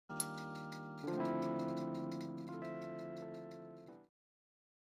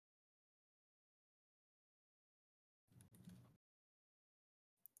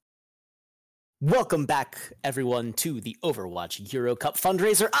Welcome back, everyone, to the Overwatch Eurocup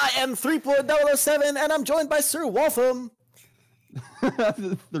fundraiser. I am Threepwood007, and I'm joined by Sir Waltham.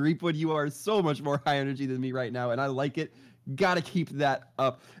 Threepwood, you are so much more high energy than me right now, and I like it. Gotta keep that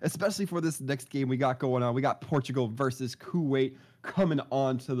up, especially for this next game we got going on. We got Portugal versus Kuwait coming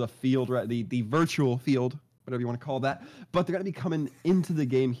onto the field, right? The virtual field, whatever you want to call that. But they're gonna be coming into the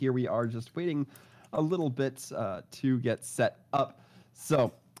game here. We are just waiting a little bit to get set up.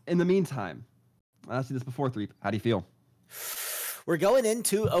 So, in the meantime, I asked you this before, Threep. How do you feel? We're going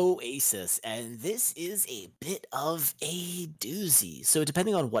into Oasis, and this is a bit of a doozy. So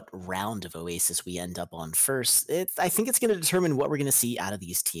depending on what round of Oasis we end up on first, I think it's going to determine what we're going to see out of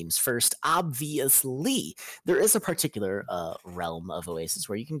these teams first. Obviously, there is a particular realm of Oasis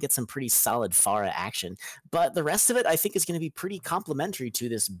where you can get some pretty solid Pharah action, but the rest of it I think is going to be pretty complementary to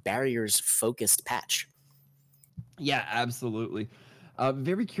this barriers-focused patch. Yeah, absolutely.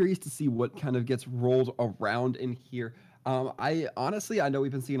 Very curious to see what kind of gets rolled around in here. I know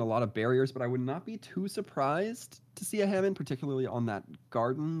we've been seeing a lot of barriers, but I would not be too surprised to see a Hammond, particularly on that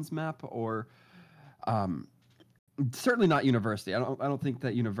Gardens map, or certainly not University. I don't think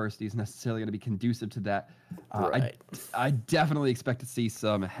that University is necessarily going to be conducive to that. Right. I definitely expect to see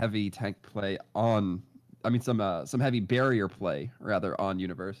some heavy tank play on. Some heavy barrier play rather on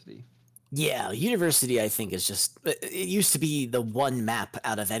University. Yeah, University, I think, is just... It used to be the one map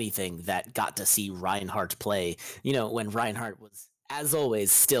out of anything that got to see Reinhardt play, you know, when Reinhardt was, as always,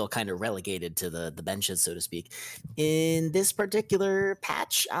 still kind of relegated to the benches, so to speak. In this particular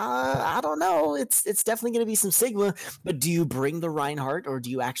patch, I don't know. It's definitely going to be some Sigma, but do you bring the Reinhardt, or do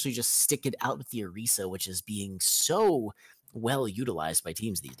you actually just stick it out with the Orisa, which is being so well utilized by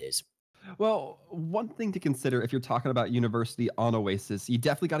teams these days? Well, one thing to consider if you're talking about University on Oasis, you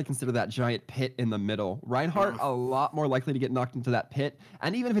definitely got to consider that giant pit in the middle. Reinhardt, a lot more likely to get knocked into that pit,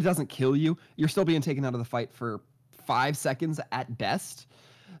 and even if it doesn't kill you, you're still being taken out of the fight for 5 seconds at best.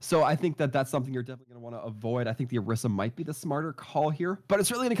 So I think that that's something you're definitely going to want to avoid. I think the Orisa might be the smarter call here, but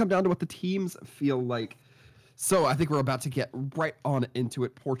it's really going to come down to what the teams feel like. So I think we're about to get right on into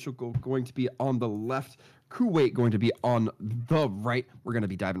it. Portugal going to be on the left, Kuwait going to be on the right. We're going to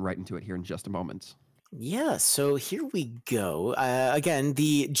be diving right into it here in just a moment. Yeah, so here we go. Again,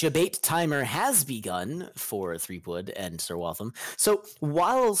 the debate timer has begun for Threepwood and Sir Waltham. So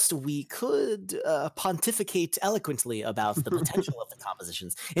whilst we could pontificate eloquently about the potential of the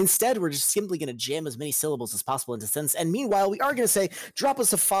compositions, instead we're just simply going to jam as many syllables as possible into sense. And meanwhile, we are going to say, drop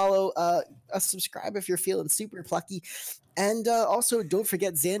us a follow, a subscribe if you're feeling super plucky. And also, don't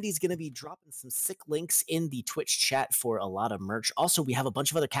forget, Zandy's going to be dropping some sick links in the Twitch chat for a lot of merch. Also, we have a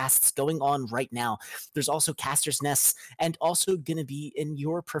bunch of other casts going on right now. There's also Caster's Nests, and also going to be in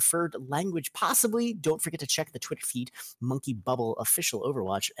your preferred language, possibly. Don't forget to check the Twitter feed, Monkey Bubble Official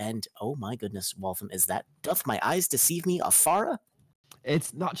Overwatch. And oh my goodness, Waltham, is that doth my eyes deceive me, a Pharah?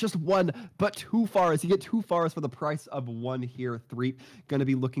 It's not just one, but 2 Pharahs. You get 2 Pharahs for the price of 1 here. Threep going to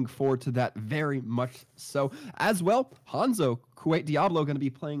be looking forward to that very much so. As well, Hanzo, Kuwait Diablo going to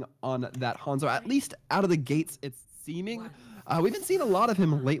be playing on that Hanzo, at least out of the gates, it's seeming. We've been seeing a lot of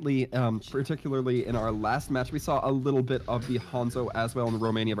him lately, particularly in our last match. We saw a little bit of the Hanzo as well in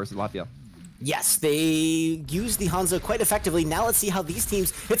Romania versus Latvia. Yes, they used the Hanzo quite effectively. Now let's see how these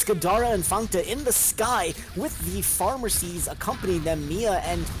teams, it's Gadara and Fangta in the sky with the Pharmacies accompanying them. Mia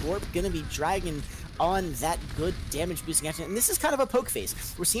and Warp gonna be dragging on that good damage boosting action. And this is kind of a poke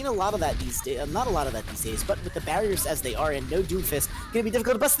phase. We're seeing a lot of that these days, not a lot of that these days, but with the barriers as they are and no Doomfist, gonna be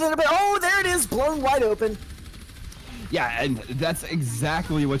difficult to bust a little bit. Oh, there it is, blown wide open. Yeah, and that's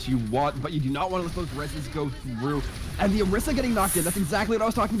exactly what you want, but you do not want to let those reses go through. And the Orisa getting knocked in, that's exactly what I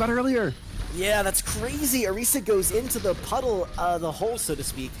was talking about earlier. Yeah, that's crazy. Orisa goes into the puddle, the hole, so to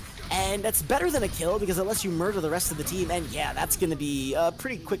speak. And that's better than a kill because it lets you murder the rest of the team. And yeah, that's going to be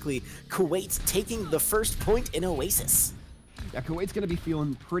pretty quickly Kuwait taking the first point in Oasis. Yeah, Kuwait's going to be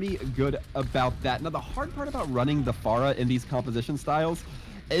feeling pretty good about that. Now, the hard part about running the Pharah in these composition styles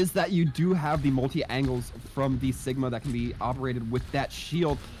is that you do have the multi-angles from the Sigma that can be operated with that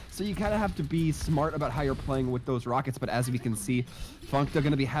shield. So you kind of have to be smart about how you're playing with those rockets, but as we can see, Funkta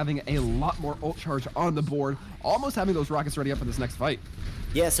going to be having a lot more ult charge on the board, almost having those rockets ready up for this next fight.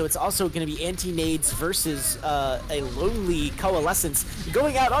 Yeah, so it's also going to be anti-nades versus a lonely Coalescence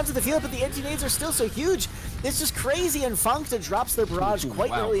going out onto the field, but the anti-nades are still so huge. It's just crazy, and Funkta drops their barrage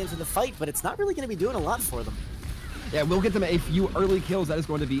quite early into the fight, but it's not really going to be doing a lot for them. Yeah, we'll get them a few early kills. That is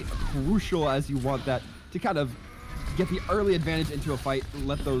going to be crucial as you want that to kind of get the early advantage into a fight,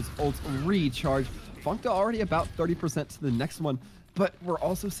 let those ults recharge. Funkta already about 30% to the next one. But we're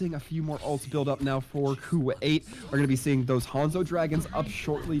also seeing a few more ults build up now for Kuwait. We're going to be seeing those Hanzo Dragons up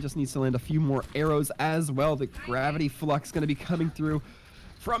shortly. Just needs to land a few more arrows as well. The Gravity Flux going to be coming through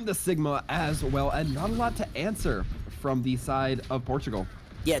from the Sigma as well. And not a lot to answer from the side of Portugal.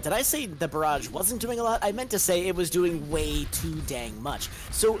 Yeah, did I say the barrage wasn't doing a lot? I meant to say it was doing way too dang much.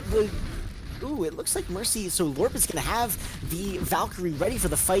 So the... Ooh, it looks like Mercy, so Lorp is going to have the Valkyrie ready for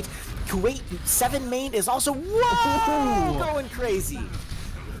the fight. Kuwait 7 main is also, whoa, going crazy.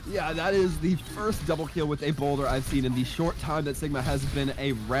 Yeah, that is the first double kill with a boulder I've seen in the short time that Sigma has been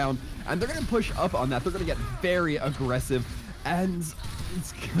around. And they're going to push up on that. They're going to get very aggressive. And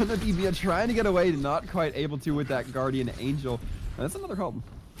it's going to be Mia trying to get away, not quite able to with that Guardian Angel. And that's another help.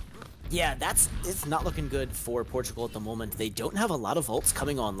 Yeah, it's not looking good for Portugal at the moment. They don't have a lot of ults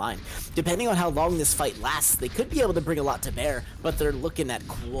coming online. Depending on how long this fight lasts, they could be able to bring a lot to bear, but they're looking at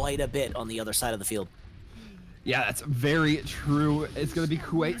quite a bit on the other side of the field. Yeah, that's very true. It's going to be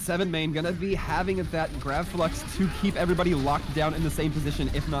Kuwait 7 main, going to be having that Grav Flux to keep everybody locked down in the same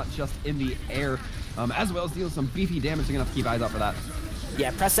position, if not just in the air, as well as deal some beefy damage. They're going to have to keep eyes out for that.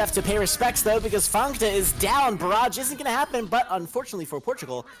 Yeah, press F to pay respects, though, because Funkta is down. Barrage isn't going to happen, but unfortunately for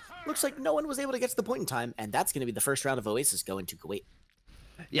Portugal, looks like no one was able to get to the point in time, and that's going to be the first round of Oasis going to Kuwait.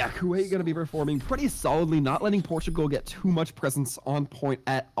 Yeah, Kuwait going to be performing pretty solidly, not letting Portugal get too much presence on point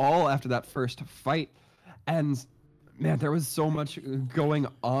at all after that first fight. And, man, there was so much going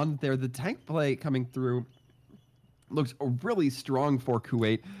on there. The tank play coming through looks really strong for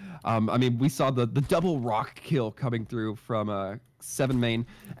Kuwait. I mean, we saw the double rock kill coming through from 7 main,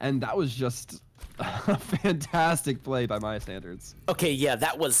 and that was just a fantastic play by my standards. Okay, yeah,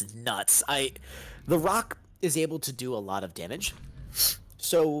 that was nuts. The rock is able to do a lot of damage,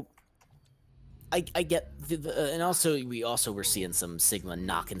 so I get and also we were seeing some Sigma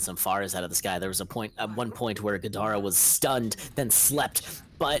knocking some Faras out of the sky. There was at one point where Gadara was stunned, then slept.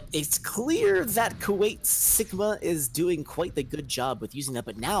 But it's clear that Kuwait's Sigma is doing quite the good job with using that.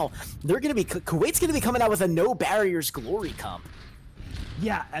 But now Kuwait's gonna be coming out with a no barriers glory comp.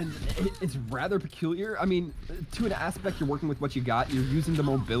 Yeah, and it's rather peculiar. I mean, to an aspect, you're working with what you got. You're using the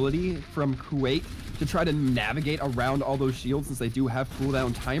mobility from Kuwait to try to navigate around all those shields since they do have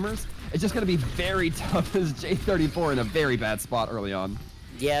cooldown timers. It's just going to be very tough as J34 in a very bad spot early on.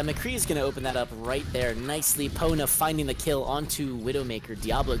 Yeah, McCree's going to open that up right there nicely. Pona finding the kill onto Widowmaker.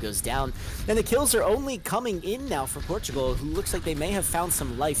 Diablo goes down. And the kills are only coming in now for Portugal, who looks like they may have found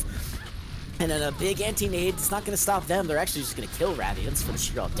some life. And then a big anti-nade is not going to stop them. They're actually just going to kill Radiance for the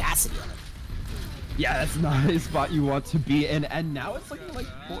sheer audacity of it. Yeah, that's not a spot you want to be in. And now it's looking like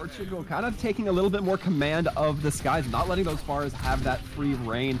Portugal kind of taking a little bit more command of the skies, not letting those Faras have that free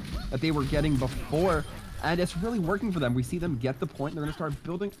reign that they were getting before. And it's really working for them. We see them get the point. They're going to start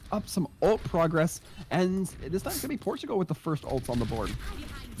building up some ult progress. And this time it's going to be Portugal with the first ults on the board.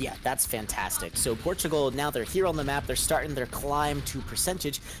 Yeah, that's fantastic. So Portugal, now they're here on the map. They're starting their climb to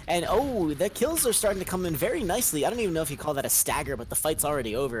percentage. And oh, the kills are starting to come in very nicely. I don't even know if you call that a stagger, but the fight's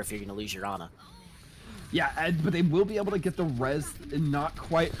already over if you're going to lose your Ana. Yeah, but they will be able to get the res, and not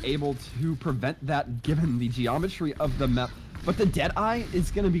quite able to prevent that given the geometry of the map. But the Deadeye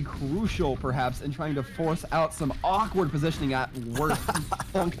is going to be crucial, perhaps, in trying to force out some awkward positioning at worst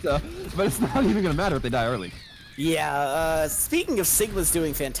Funkta. But it's not even going to matter if they die early. Yeah, speaking of Sigma's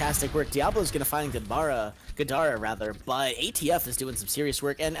doing fantastic work, Diablo's going to find Gadara, but ATF is doing some serious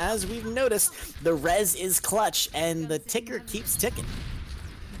work. And as we've noticed, the res is clutch, and the ticker keeps ticking.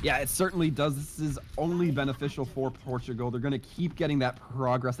 Yeah, it certainly does. This is only beneficial for Portugal. They're going to keep getting that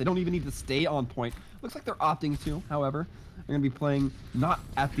progress. They don't even need to stay on point. Looks like they're opting to, however. They're going to be playing not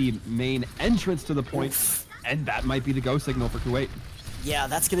at the main entrance to the point, and that might be the go signal for Kuwait. Yeah,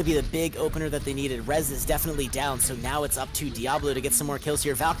 that's going to be the big opener that they needed. Rez is definitely down, so now it's up to Diablo to get some more kills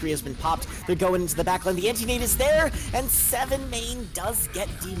here. Valkyrie has been popped. They're going into the backline. The anti-nade is there, and 7 main does get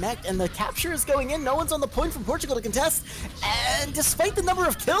demeched, and the capture is going in. No one's on the point from Portugal to contest, and despite the number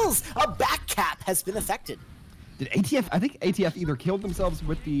of kills, a back cap has been affected. Did ATF, I think ATF either killed themselves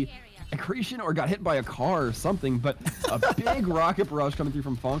with the accretion or got hit by a car or something, but a big rocket barrage coming through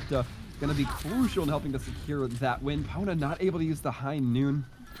from Funkta. Going to be crucial in helping to secure that win. Pona not able to use the high noon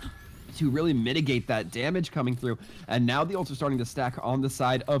to really mitigate that damage coming through. And now the ults are starting to stack on the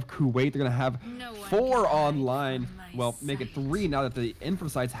side of Kuwait. They're going to have 4 online. Well, make it 3 now that the info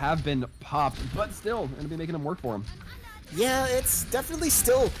sites have been popped, but still going to be making them work for them. Yeah, it's definitely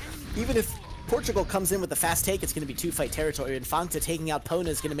still, even if Portugal comes in with the fast take. It's going to be two-fight territory, and Fanta taking out Pona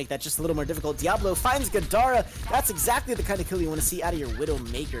is going to make that just a little more difficult. Diablo finds Gadara. That's exactly the kind of kill you want to see out of your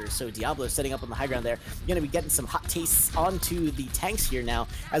Widowmaker. So Diablo setting up on the high ground there. You're going to be getting some hot tastes onto the tanks here now,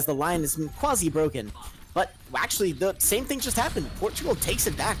 as the line is quasi-broken. But actually, the same thing just happened. Portugal takes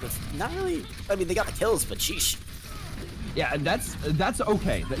it back with not really... I mean, they got the kills, but sheesh. Yeah, and that's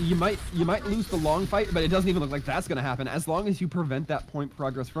okay. You might lose the long fight, but it doesn't even look like that's going to happen. As long as you prevent that point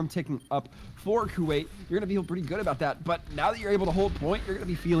progress from ticking up for Kuwait, you're going to feel pretty good about that. But now that you're able to hold point, you're going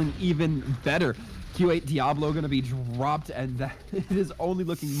to be feeling even better. Q8 Diablo going to be dropped, and that it is only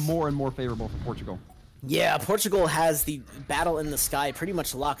looking more and more favorable for Portugal. Yeah, Portugal has the battle in the sky pretty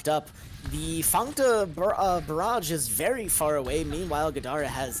much locked up. The Fangta barrage is very far away. Meanwhile, Gadara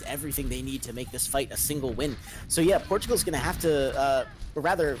has everything they need to make this fight a single win. So yeah, Portugal's going to have to, or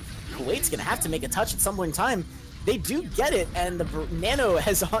rather, Kuwait's going to have to make a touch at some point in time. They do get it, and the Nano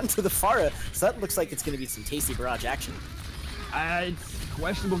has onto the Pharah, so that looks like it's going to be some tasty barrage action. It's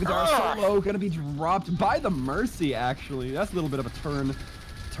questionable. Gadara solo going to be dropped by the Mercy, actually. That's a little bit of a turn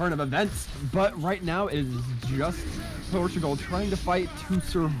of events, but right now it is just Portugal trying to fight to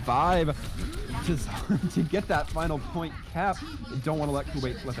survive, to get that final point cap. They don't want to let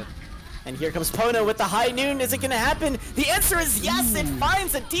Kuwait flip it. And here comes Pona with the high noon. Is it going to happen? The answer is yes. It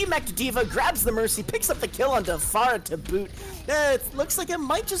finds a D-Mech Diva, grabs the Mercy, picks up the kill onto Farah to boot. It looks like it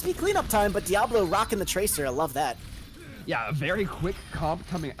might just be cleanup time, but Diablo rocking the Tracer. I love that. Yeah, a very quick comp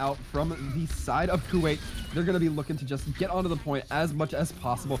coming out from the side of Kuwait. They're going to be looking to just get onto the point as much as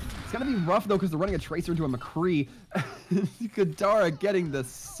possible. It's going to be rough, though, because they're running a Tracer into a McCree. Gadara getting the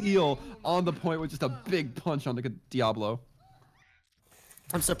seal on the point with just a big punch onto Diablo.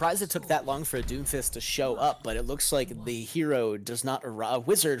 I'm surprised it took that long for a Doomfist to show up, but it looks like the hero does not arrive,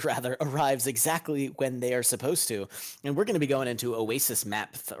 wizard rather, arrives exactly when they are supposed to. And we're going to be going into Oasis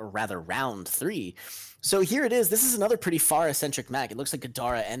map, or rather round 3. So here it is. This is another pretty far-centric map. It looks like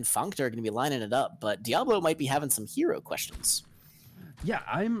Gadara and Funkta are going to be lining it up, but Diablo might be having some hero questions. Yeah,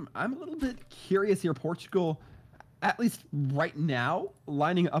 I'm a little bit curious here. Portugal, at least right now,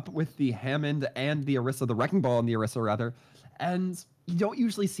 lining up with the Hammond and the Orisa, the Wrecking Ball and the Orisa, rather. And you don't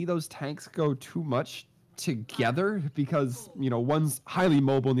usually see those tanks go too much together because, you know, one's highly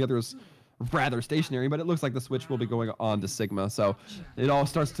mobile and the other is rather stationary, but it looks like the switch will be going on to Sigma, so it all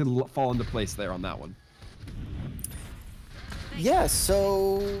starts to fall into place there on that one. Yeah,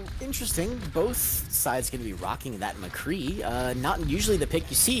 so interesting. Both sides going to be rocking that McCree. Not usually the pick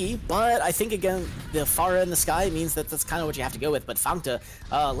you see, but I think, again, the Pharah in the sky means that that's kind of what you have to go with, but Fangta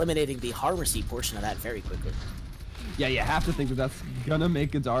eliminating the Harmercy portion of that very quickly. Yeah, you have to think that that's going to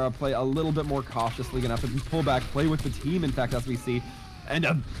make Gadara play a little bit more cautiously, going to have to pull back, play with the team, in fact, as we see, and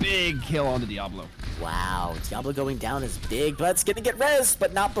a big kill on the Diablo. Wow, Diablo going down is big, but it's going to get res,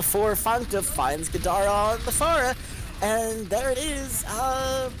 but not before Fangta finds Gadara on the Pharah. And there it is.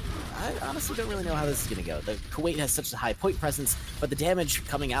 I honestly don't really know how this is going to go. The Kuwait has such a high point presence, but the damage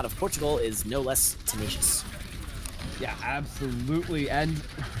coming out of Portugal is no less tenacious. Yeah, absolutely. And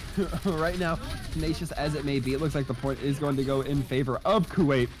right now, tenacious as it may be, it looks like the point is going to go in favor of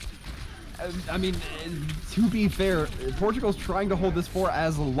Kuwait. I mean, to be fair, Portugal's trying to hold this for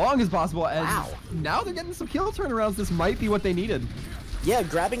as long as possible, and now they're getting some kill turnarounds. This might be what they needed. Yeah,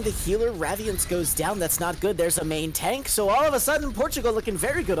 grabbing the healer, Radiance goes down. That's not good. There's a main tank. So all of a sudden, Portugal looking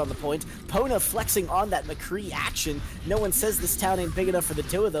very good on the point. Pona flexing on that McCree action. No one says this town ain't big enough for the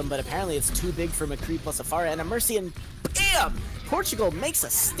two of them, but apparently it's too big for McCree plus a Pharah and a Mercy, and bam! Portugal makes a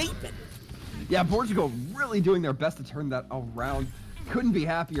statement. Yeah, Portugal really doing their best to turn that around. Couldn't be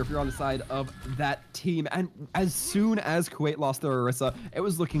happier if you're on the side of that team. And as soon as Kuwait lost their Orisa, it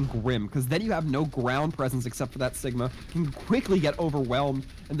was looking grim, because then you have no ground presence except for that Sigma. Can quickly get overwhelmed,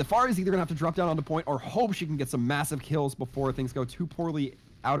 and the Pharah is either going to have to drop down on the point or hope she can get some massive kills before things go too poorly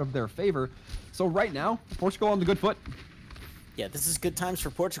out of their favor. So right now, Portugal on the good foot. Yeah, this is good times for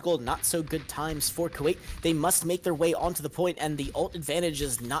Portugal, not so good times for Kuwait. They must make their way onto the point, and the ult advantage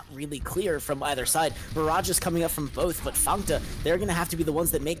is not really clear from either side. Barrage is coming up from both, but Fangta, they're going to have to be the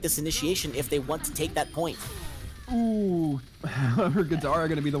ones that make this initiation if they want to take that point. Ooh, Gadara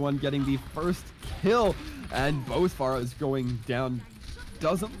going to be the one getting the first kill, and both Pharahs going down.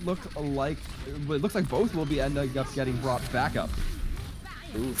 Doesn't look like, it looks like both will be ending up getting brought back up.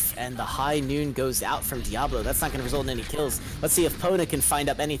 Oof, and the high noon goes out from Diablo. That's not going to result in any kills. Let's see if Pona can find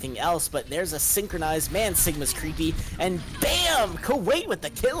up anything else, but there's a synchronized. Man, Sigma's creepy, and bam! Kuwait with the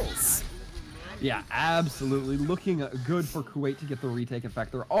kills! Yeah, absolutely. Looking good for Kuwait to get the retake. In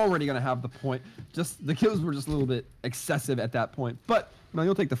fact, they're already going to have the point. Just the kills were just a little bit excessive at that point. But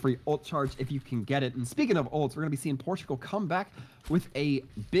you'll take the free ult charge if you can get it. And speaking of ults, we're going to be seeing Portugal come back with a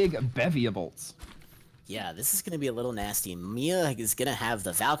big bevy of ults. Yeah, this is going to be a little nasty. Mia is going to have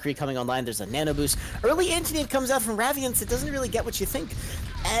the Valkyrie coming online. There's a nano boost. Early anti-nade comes out from Raviance. It doesn't really get what you think.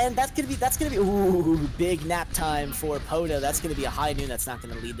 And that's going to be, ooh, big nap time for Pona. That's going to be a high noon. That's not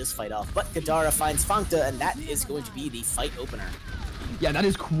going to lead this fight off. But Gadara finds Fangta, and that is going to be the fight opener. Yeah, that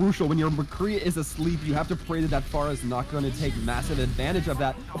is crucial. When your McCree is asleep, you have to pray that that Pharah is not going to take massive advantage of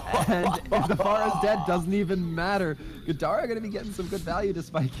that. And if the Pharah is dead, doesn't even matter. Gadara going to be getting some good value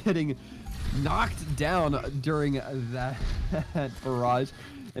despite getting knocked down during that barrage.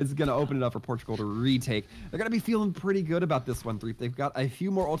 It's going to open it up for Portugal to retake. They're going to be feeling pretty good about this one, Threep. They've got a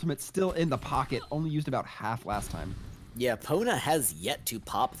few more ultimates still in the pocket, only used about half last time. Yeah, Pona has yet to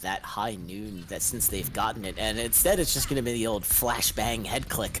pop that high noon that since they've gotten it, and instead it's just going to be the old flashbang head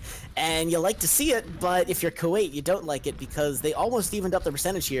click. And you like to see it, but if you're Kuwait, you don't like it because they almost evened up the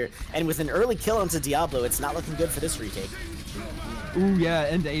percentage here, and with an early kill onto Diablo, it's not looking good for this retake. Ooh, yeah,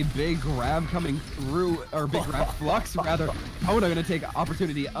 and a big grab coming through, or big grab flux, rather. Pona going to take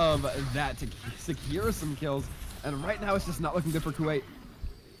opportunity of that to secure some kills, and right now it's just not looking good for Kuwait.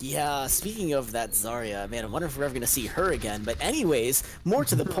 Yeah, speaking of that Zarya, man, I wonder if we're ever going to see her again. But anyways, more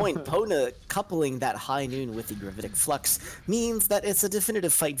to the point, Pona coupling that high noon with the Gravitic Flux means that it's a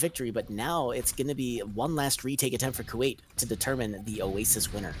definitive fight victory, but now it's going to be one last retake attempt for Kuwait to determine the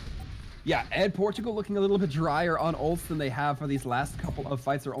Oasis winner. Yeah, and Portugal looking a little bit drier on ults than they have for these last couple of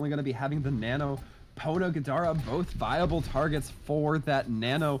fights. They're only going to be having the Nano. Pona, Gadara, both viable targets for that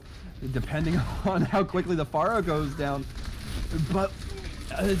Nano, depending on how quickly the Pharah goes down. But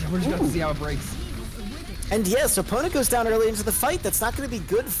we're just going to see how it breaks. And yeah, so Pona goes down early into the fight. That's not going to be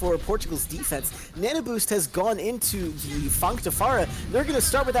good for Portugal's defense. Nano Boost has gone into the Fangta Pharah. They're going to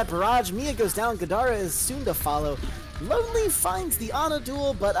start with that barrage. Mia goes down. Gadara is soon to follow. Lonely finds the Ana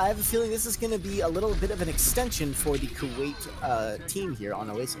duel, but I have a feeling this is going to be a little bit of an extension for the Kuwait team here on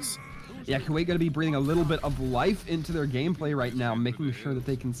Oasis. Yeah, Kuwait going to be breathing a little bit of life into their gameplay right now, making sure that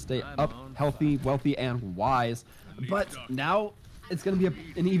they can stay up, healthy, wealthy, and wise. But now it's going to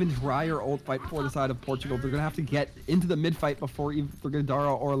be an even drier ult fight for the side of Portugal. They're going to have to get into the mid-fight before either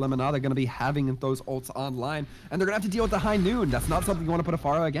Gadara or Lemonade are going to be having those ults online. And they're going to have to deal with the high noon. That's not something you want to put a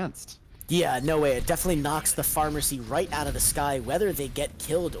Pharah against. Yeah, no way. It definitely knocks the Pharmacy right out of the sky, whether they get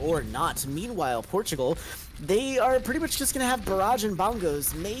killed or not. Meanwhile, Portugal, they are pretty much just going to have Barrage and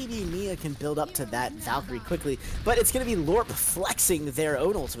Bongos. Maybe Mia can build up to that Valkyrie quickly, but it's going to be Lorp flexing their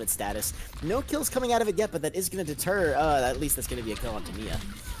own ultimate status. No kills coming out of it yet, but that is going to deter, at least that's going to be a kill onto Mia.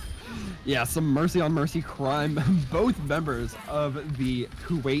 Yeah, some mercy on mercy crime. Both members of the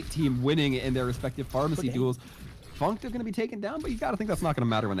Kuwait team winning in their respective Pharmacy duels. Funk, they're going to be taken down, but you got to think that's not going to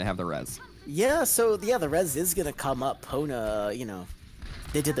matter when they have the res. Yeah, so yeah, the res is going to come up. Pona, you know,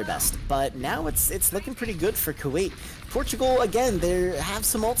 they did their best, but now it's looking pretty good for Kuwait. Portugal, again, they have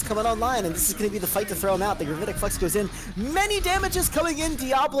some ults coming online, and this is going to be the fight to throw them out. The Gravitic Flux goes in. Many damages coming in.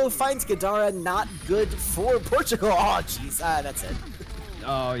 Diablo finds Gadara. Not good for Portugal. Oh, jeez. That's it.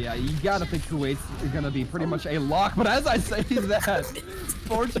 Oh, yeah, you got to think Kuwait's going to be pretty much a lock, but as I say that,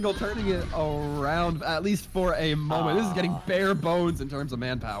 Portugal turning it around, at least for a moment. This is getting bare bones in terms of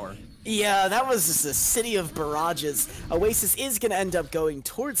manpower. Yeah, that was just a city of barrages. Oasis is going to end up going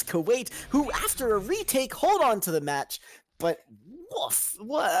towards Kuwait, who, after a retake, hold on to the match. But, woof,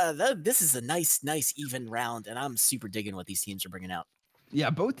 this is a nice even round, and I'm super digging what these teams are bringing out.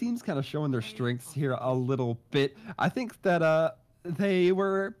 Yeah, both teams kind of showing their strengths here a little bit. I think that they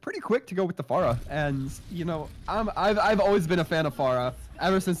were pretty quick to go with the Pharah, and you know, I've always been a fan of Pharah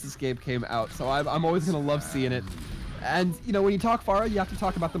ever since this game came out, so I'm always gonna love seeing it. And you know, when you talk Pharah, you have to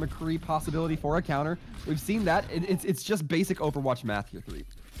talk about the McCree possibility for a counter. We've seen that. It's just basic Overwatch math here, 3.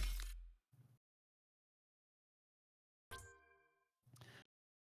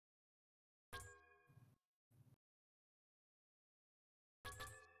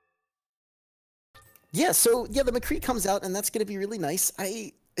 Yeah, so yeah, the McCree comes out, and that's going to be really nice.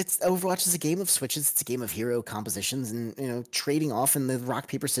 It's Overwatch is a game of switches. It's a game of hero compositions, and you know, trading off and the rock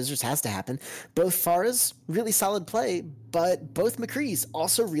paper scissors has to happen. Both Pharah's really solid play, but both McCree's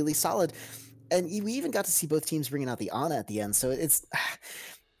also really solid. And we even got to see both teams bringing out the Ana at the end. So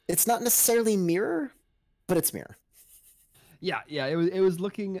it's not necessarily mirror, but it's mirror. Yeah, it was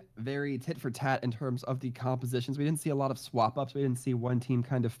looking very tit for tat in terms of the compositions. We didn't see a lot of swap ups. We didn't see one team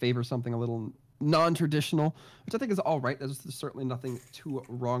kind of favor something a little non-traditional, which I think is all right. There's certainly nothing too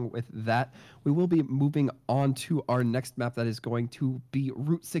wrong with that. We will be moving on to our next map that is going to be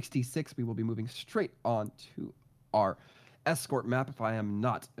Route 66. We will be moving straight on to our escort map, if I am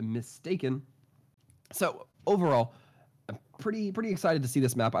not mistaken. So overall, I'm pretty excited to see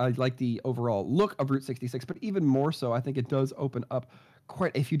this map. I like the overall look of Route 66, but even more so, I think it does open up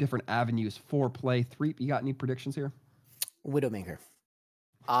quite a few different avenues for play. Threep, you got any predictions here? Widowmaker.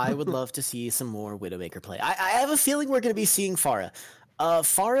 I would love to see some more Widowmaker play. I have a feeling we're going to be seeing Pharah.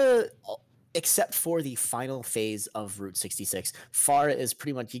 Pharah, except for the final phase of Route 66, Pharah is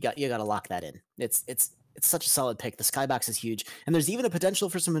pretty much you got to lock that in. It's such a solid pick. The skybox is huge, and there's even a potential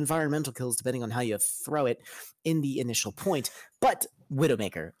for some environmental kills depending on how you throw it in the initial point. But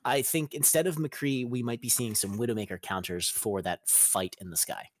Widowmaker, I think instead of McCree, we might be seeing some Widowmaker counters for that fight in the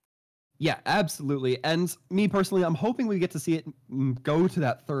sky. Yeah, absolutely. And me personally, I'm hoping we get to see it go to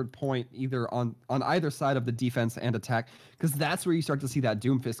that third point, either on either side of the defense and attack, because that's where you start to see that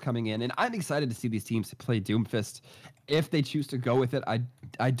Doomfist coming in. And I'm excited to see these teams play Doomfist if they choose to go with it.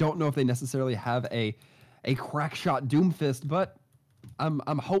 I don't know if they necessarily have a crack shot Doomfist, but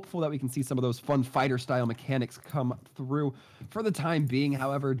I'm hopeful that we can see some of those fun fighter style mechanics come through. For the time being,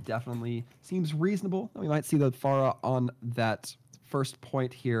 however, definitely seems reasonable that we might see the Pharah on that first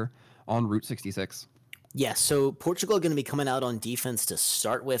point here on Route 66. Yeah, so Portugal going to be coming out on defense to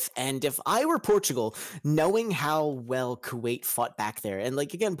start with, and if I were Portugal, knowing how well Kuwait fought back there, and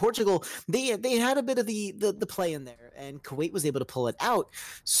like again, Portugal, they had a bit of the play in there, and Kuwait was able to pull it out.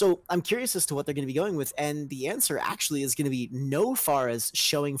 So I'm curious as to what they're going to be going with, and the answer actually is going to be no Pharahs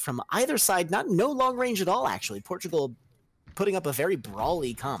showing from either side, no long range at all. Actually, Portugal putting up a very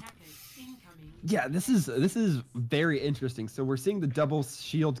brawly comp. Yeah, this is very interesting. So we're seeing the double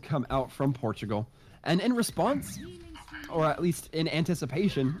shield come out from Portugal. And in response, or at least in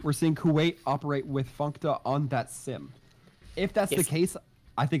anticipation, we're seeing Kuwait operate with Funkta on that sim. If that's the case,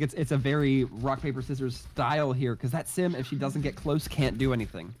 I think it's a very rock, paper, scissors style here, because that sim, if she doesn't get close, can't do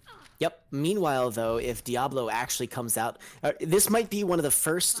anything. Yep. Meanwhile, though, if Diablo actually comes out, this might be one of the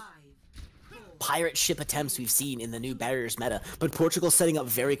first pirate ship attempts we've seen in the new barriers meta, but Portugal setting up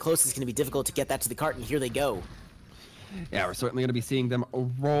very close. It's going to be difficult to get that to the cart, and here they go. Yeah, we're certainly going to be seeing them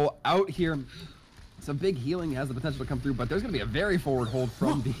roll out here. Some big healing has the potential to come through, but there's going to be a very forward hold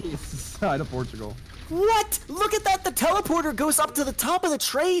from the side of Portugal. What? Look at that! The teleporter goes up to the top of the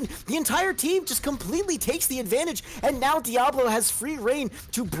train! The entire team just completely takes the advantage, and now Diablo has free reign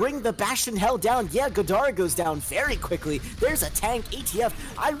to bring the Bastion Hell down. Yeah, Godara goes down very quickly. There's a tank ATF.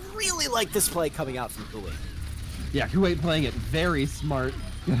 I really like this play coming out from Kuwait. Yeah, Kuwait playing it very smart.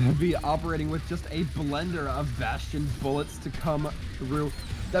 Gonna be operating with just a blender of Bastion bullets to come through.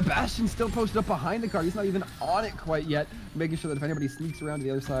 The Bastion's still posted up behind the cart. He's not even on it quite yet, making sure that if anybody sneaks around to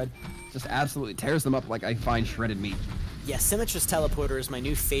the other side, just absolutely tears them up like I find shredded meat. Yeah, Symmetra's teleporter is my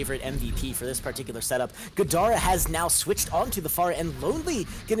new favorite MVP for this particular setup. Godara has now switched onto the Pharah, and Lonely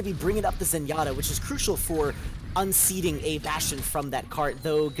going to be bringing up the Zenyatta, which is crucial for unseating a Bastion from that cart,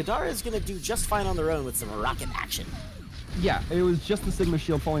 though Godara is going to do just fine on their own with some rocket action. Yeah, it was just the Sigma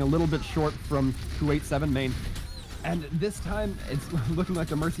Shield falling a little bit short from Kuwait 7 main. And this time, it's looking like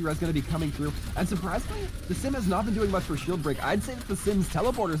the Mercy Res is going to be coming through. And surprisingly, the Sim has not been doing much for shield break. I'd say that the Sim's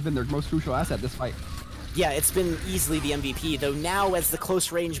teleporter has been their most crucial asset this fight. Yeah, it's been easily the MVP, though now as the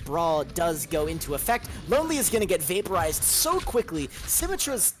close range brawl does go into effect, Lonely is going to get vaporized so quickly.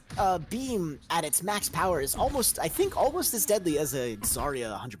 Symmetra's beam at its max power is almost, I think, almost as deadly as a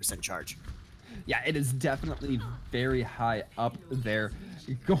Zarya 100% charge. Yeah, it is definitely very high up there.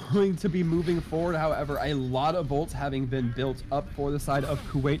 Going to be moving forward, however, a lot of ults having been built up for the side of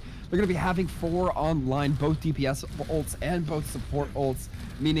Kuwait. They're going to be having 4 online, both DPS ults and both support ults,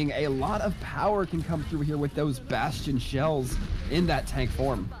 meaning a lot of power can come through here with those Bastion shells in that tank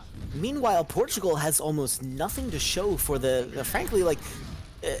form. Meanwhile, Portugal has almost nothing to show for the frankly, like,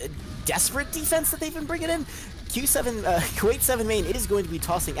 desperate defense that they've been bringing in. Kuwait 7 main is going to be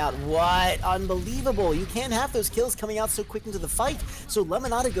tossing out. What? Unbelievable. You can't have those kills coming out so quick into the fight. So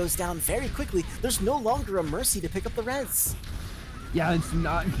Lemonada goes down very quickly. There's no longer a Mercy to pick up the res. Yeah, it's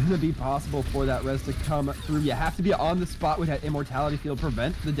not going to be possible for that res to come through. You have to be on the spot with that Immortality Field,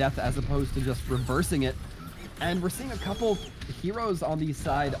 prevent the death as opposed to just reversing it. And we're seeing a couple heroes on the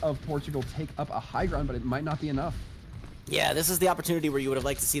side of Portugal take up a high ground, but it might not be enough. Yeah, this is the opportunity where you would have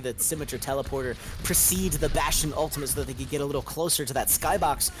liked to see the Symmetra teleporter precede the Bastion ultimate so that they could get a little closer to that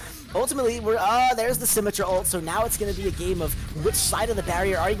skybox. Ultimately, there's the Symmetra ult, so now it's going to be a game of which side of the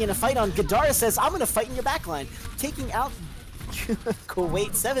barrier are you going to fight on. Godara says, I'm going to fight in your backline, taking out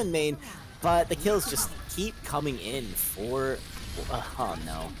Kuwait 7 main, but the kills just keep coming in for... oh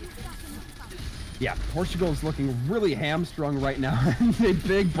no. Yeah, Portugal is looking really hamstrung right now. A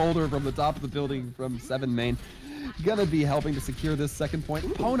big boulder from the top of the building from 7 main. Gonna be helping to secure this second point.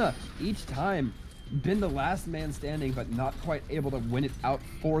 Pona, each time, been the last man standing, but not quite able to win it out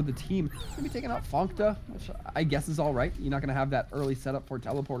for the team. Gonna be taking out Fonkta, which I guess is all right. You're not gonna have that early setup for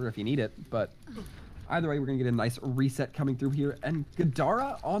Teleporter if you need it, but either way, we're gonna get a nice reset coming through here. And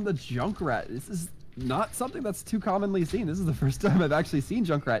Gadara on the Junkrat. This is not something that's too commonly seen. This is the first time I've actually seen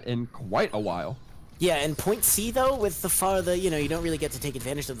Junkrat in quite a while. Yeah, and point C, though, with the Pharah, you know, you don't really get to take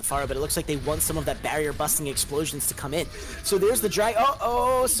advantage of the Pharah, but it looks like they want some of that barrier-busting explosions to come in. So there's the drag.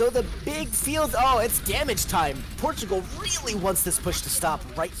 So the big field. Oh, it's damage time. Portugal really wants this push to stop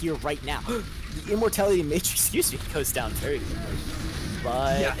right here, right now. The Immortality Matrix, excuse me, goes down very quickly.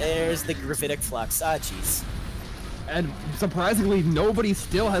 But there's the Gravitic Flux. Ah, jeez. And surprisingly, nobody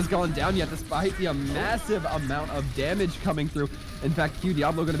still has gone down yet, despite the massive amount of damage coming through. In fact, Q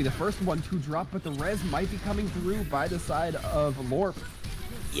Diablo going to be the first one to drop, but the res might be coming through by the side of Lorp.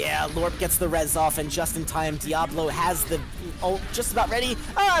 Yeah, Lorp gets the res off, and just in time, Diablo has the ult just about ready.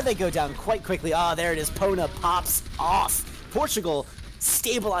 Ah, they go down quite quickly. Ah, there it is. Pona pops off. Portugal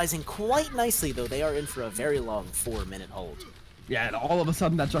stabilizing quite nicely, though they are in for a very long 4-minute hold. Yeah, and all of a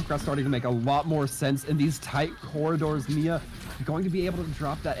sudden that Junkrat's starting to make a lot more sense in these tight corridors. Mia going to be able to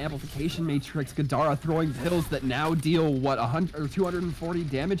drop that amplification matrix. Gadara throwing pills that now deal, what, 100 or 240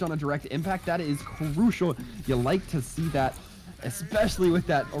 damage on a direct impact. That is crucial. You like to see that, especially with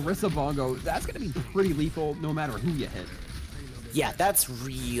that Orisa Bongo. That's going to be pretty lethal no matter who you hit. Yeah, that's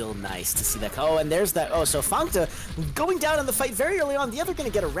real nice to see that. Oh, and there's that. Oh, so Fonkta going down in the fight very early on. The other going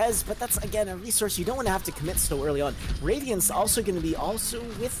to get a res, but that's, again, a resource you don't want to have to commit so early on. Radiant's also going to be also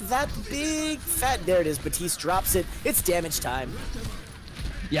with that big fat. There it is. Batiste drops it. It's damage time.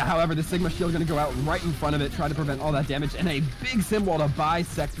 Yeah, however, the Sigma Shield going to go out right in front of it, try to prevent all that damage, and a big symbol to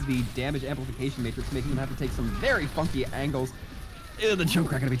bisect the damage amplification matrix, making them have to take some very funky angles. Ew, the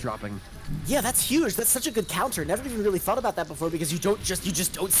Junkrat going to be dropping. Yeah, that's huge. That's such a good counter. Never even really thought about that before because you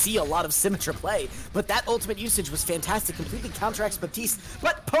just don't see a lot of Symmetra play. But that ultimate usage was fantastic. Completely counteracts Baptiste.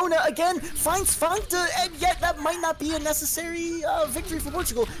 But Pona again finds Fonkta, and yet that might not be a necessary victory for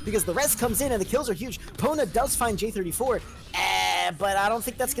Portugal because the res comes in and the kills are huge. Pona does find J34, but I don't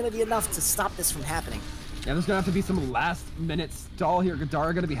think that's going to be enough to stop this from happening. Yeah, there's going to have to be some last-minute stall here.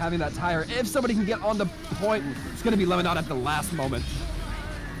 Gadara going to be having that tire. If somebody can get on the point, it's going to be Lemonade at the last moment.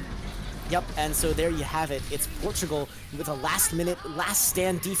 Yep, and so there you have it. It's Portugal with a last-minute,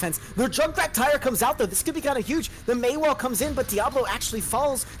 last-stand defense. Their Junkrat tire comes out, though. This could be kind of huge. The Maywall comes in, but Diablo actually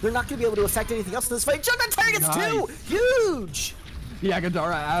falls. They're not going to be able to affect anything else in this fight. Junkrat tire gets two! Huge! Yeah,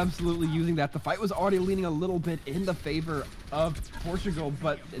 Gadara absolutely using that. The fight was already leaning a little bit in the favor of Portugal,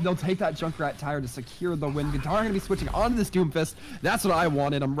 but they'll take that Junkrat tire to secure the win. Gadara going to be switching onto this Doomfist. That's what I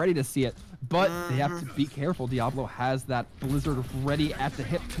wanted. I'm ready to see it. But they have to be careful. Diablo has that Blizzard ready at the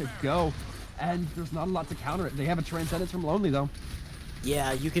hip to go, and there's not a lot to counter it. They have a Transcendence from Lonely, though.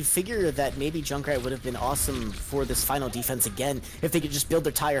 Yeah, you could figure that maybe Junkrat would have been awesome for this final defense again if they could just build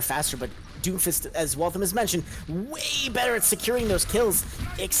their tire faster, but Doomfist, as Waltham has mentioned, way better at securing those kills,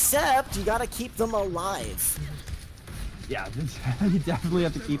 except you gotta keep them alive. Yeah, you definitely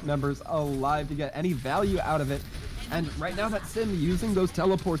have to keep members alive to get any value out of it. And right now that Sim using those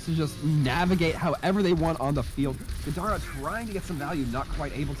teleports to just navigate however they want on the field. Gadara trying to get some value, not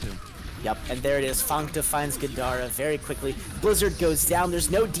quite able to. Yep, and there it is. Fonkta finds Gadara very quickly. Blizzard goes down. There's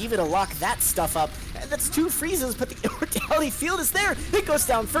no Diva to lock that stuff up. And that's two freezes, but the Immortality Field is there. It goes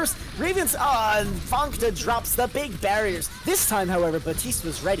down first. Ravens, and Fonkta drops the big barriers. This time, however, Batiste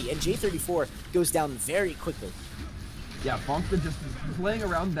was ready, and J34 goes down very quickly. Yeah, Fonkta just playing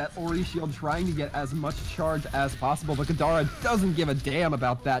around that Ori shield, trying to get as much charge as possible, but Gadara doesn't give a damn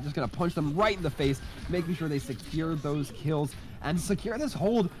about that. Just gonna punch them right in the face, making sure they secure those kills and secure this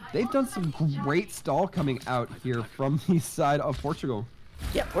hold. They've done some great stall coming out here from the side of Portugal.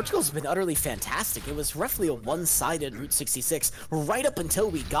 Yeah, Portugal's been utterly fantastic. It was roughly a one-sided Route 66 right up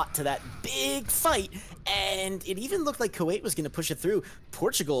until we got to that big fight, and it even looked like Kuwait was going to push it through.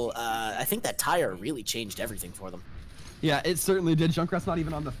 Portugal, I think that tire really changed everything for them. Yeah, it certainly did. Junkrat's not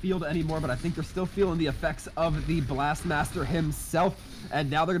even on the field anymore, but I think they're still feeling the effects of the Blastmaster himself. And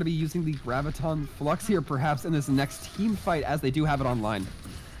now they're going to be using the Graviton Flux here, perhaps, in this next team fight, as they do have it online.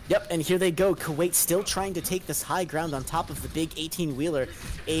 Yep, and here they go. Kuwait still trying to take this high ground on top of the big 18-wheeler.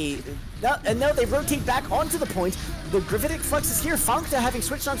 And now they rotate back onto the point. The Gravitic Flux is here. Fonkta having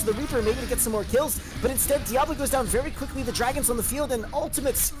switched onto the Reaper, maybe to get some more kills. But instead, Diablo goes down very quickly. The Dragon's on the field and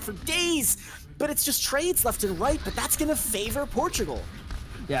ultimates for days. But it's just trades left and right, but that's going to favor Portugal.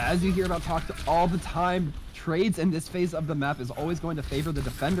 Yeah, as you hear about talked all the time, trades in this phase of the map is always going to favor the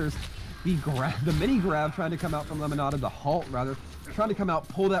defenders. the mini grab trying to come out from Lemonada, the halt rather, trying to come out,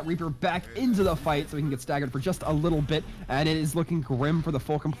 pull that Reaper back into the fight so he can get staggered for just a little bit, and it is looking grim for the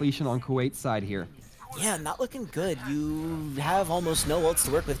full completion on Kuwait's side here. Yeah, not looking good. You have almost no ults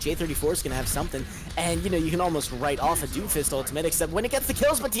to work with. J34 is going to have something, and, you know, you can almost write off a Doomfist ultimate, except when it gets the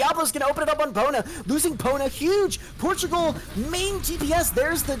kills, but Diablo's going to open it up on Pona. Losing Pona, huge! Portugal, main DPS,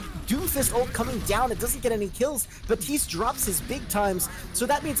 there's the Doomfist ult coming down. It doesn't get any kills, but Tease drops his big times, so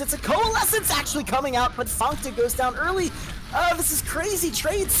that means it's a Coalescence actually coming out, but Funkta goes down early. This is crazy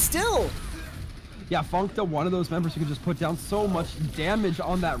trades still. Yeah, Funkta, one of those members who can just put down so much damage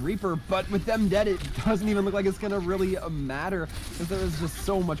on that Reaper, but with them dead, it doesn't even look like it's going to really matter, because there is just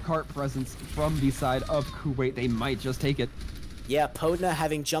so much cart presence from the side of Kuwait. They might just take it. Yeah, Podna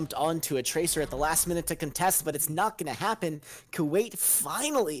having jumped onto a Tracer at the last minute to contest, but it's not going to happen. Kuwait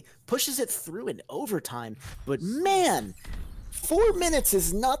finally pushes it through in overtime, but man, 4 minutes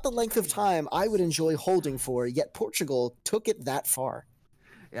is not the length of time I would enjoy holding for, yet Portugal took it that far.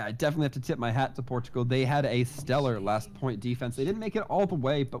 Yeah, I definitely have to tip my hat to Portugal. They had a stellar last point defense. They didn't make it all the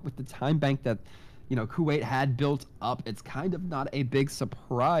way, but with the time bank that, you know, Kuwait had built up, it's kind of not a big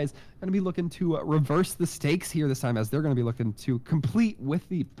surprise. Going to be looking to reverse the stakes here this time, as they're going to be looking to complete with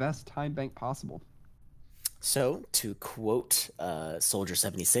the best time bank possible. So, to quote Soldier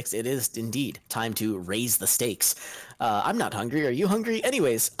 76, it is indeed time to raise the stakes. I'm not hungry. Are you hungry?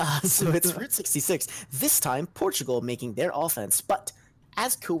 Anyways, so it's Route 66. This time, Portugal making their offense, but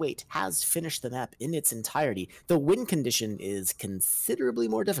as Kuwait has finished the map in its entirety, the win condition is considerably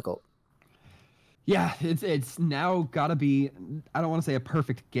more difficult. Yeah, it's now got to be, I don't want to say a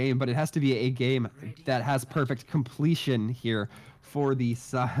perfect game, but it has to be a game that has perfect completion here for the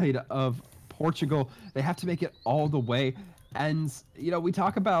side of Portugal. They have to make it all the way. And, you know, we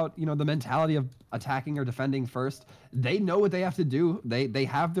talk about, you know, the mentality of attacking or defending first. They know what they have to do. They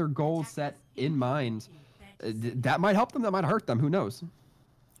have their goals set in mind. That might help them, that might hurt them, who knows?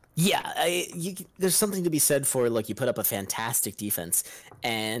 Yeah, there's something to be said for, look, you put up a fantastic defense,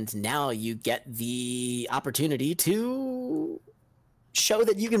 and now you get the opportunity to show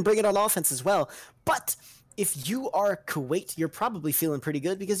that you can bring it on offense as well. But if you are Kuwait, you're probably feeling pretty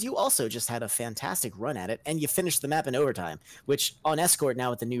good because you also just had a fantastic run at it, and you finished the map in overtime, which on Escort now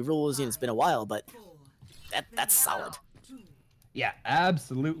with the new rules, you know, it's been a while, but that's solid. Yeah,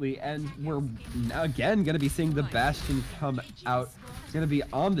 absolutely. And we're again going to be seeing the Bastion come out. It's going to be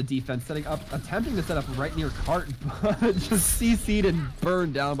on the defense, setting up, attempting to set up right near Cart, but just CC'd and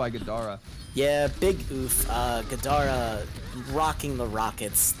burned down by Gadara. Yeah, big oof. Gadara rocking the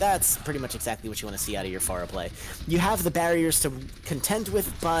rockets. That's pretty much exactly what you want to see out of your Pharah play. You have the barriers to contend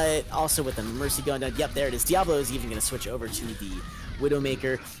with, but also with the Mercy going down. Yep, there it is. Diablo is even going to switch over to the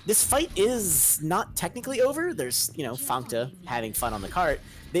Widowmaker. This fight is not technically over. There's, you know, Funkta having fun on the cart.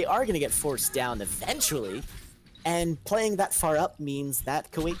 They are going to get forced down eventually, and playing that far up means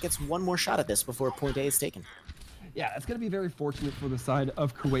that Kuwait gets one more shot at this before point A is taken. Yeah, it's going to be very fortunate for the side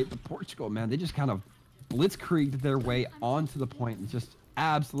of Kuwait, but Portugal, man, they just kind of blitzkrieged their way onto the point and just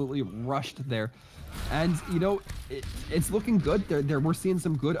absolutely rushed there. And, you know, it's looking good. We're seeing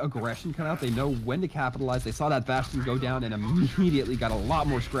some good aggression come out. They know when to capitalize. They saw that Bastion go down and immediately got a lot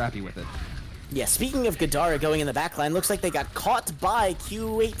more scrappy with it. Yeah, speaking of Gadara going in the backline, looks like they got caught by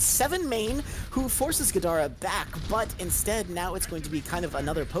Q87 main, who forces Gadara back, but instead now it's going to be kind of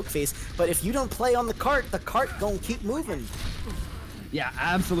another poke face. But if you don't play on the cart gonna keep moving. Yeah,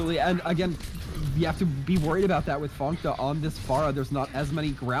 absolutely. And again, you have to be worried about that with Funkta on this Pharah. There's not as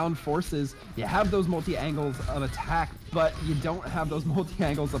many ground forces. You have those multi-angles of attack, but you don't have those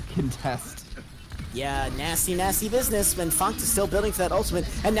multi-angles of contest. Yeah, nasty, nasty business. And Funkta's still building for that ultimate.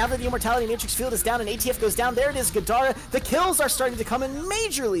 And now that the Immortality Matrix field is down and ATF goes down, there it is, Gadara. The kills are starting to come in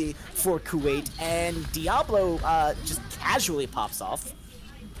majorly for Kuwait, and Diablo just casually pops off.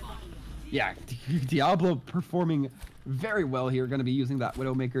 Yeah, Diablo performing very well here. Going to be using that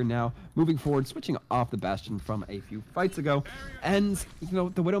Widowmaker now, moving forward, switching off the Bastion from a few fights ago. And, you know,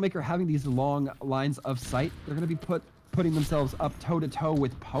 the Widowmaker having these long lines of sight, they're going to be putting themselves up toe-to-toe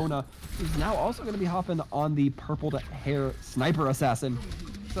with Pona, who's now also going to be hopping on the purple hair sniper assassin.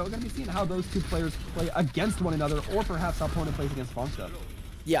 So we're going to be seeing how those two players play against one another, or perhaps how Pona plays against Funkta.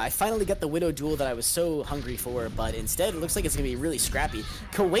 Yeah, I finally got the Widow duel that I was so hungry for, but instead it looks like it's going to be really scrappy.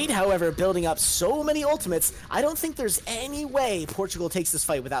 Kuwait, however, building up so many ultimates, I don't think there's any way Portugal takes this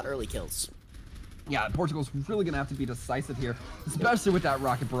fight without early kills. Yeah, Portugal's really going to have to be decisive here, especially with that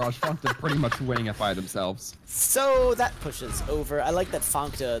rocket barrage. Funkta pretty much winning it by themselves. So that pushes over. I like that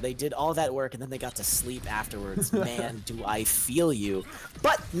Funkta, they did all that work and then they got to sleep afterwards. Man, do I feel you.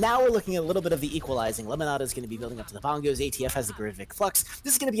 But now we're looking at a little bit of the equalizing. Lemonade is going to be building up to the bongos. ATF has the Grivic Flux.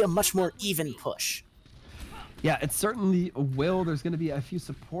 This is going to be a much more even push. Yeah, it certainly will. There's going to be a few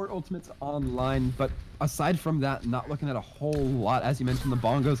support ultimates online, but aside from that, not looking at a whole lot. As you mentioned, the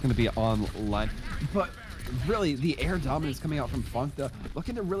bongo is going to be online. But really, the air dominance coming out from Funkta,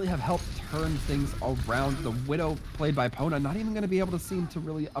 looking to really have helped turn things around. The Widow, played by Pona, not even going to be able to seem to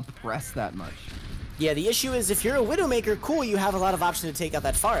really oppress that much. Yeah, the issue is if you're a Widowmaker, cool, you have a lot of options to take out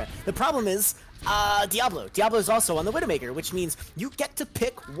that Pharah. The problem is, Diablo. Diablo is also on the Widowmaker, which means you get to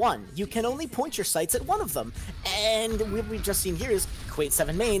pick one. You can only point your sights at one of them. And what we've just seen here is Kuwait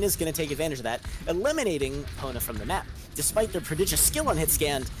 7 main is going to take advantage of that, eliminating Pona from the map. Despite their prodigious skill on hit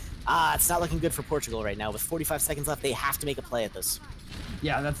scan, it's not looking good for Portugal right now. With 45 seconds left, they have to make a play at this.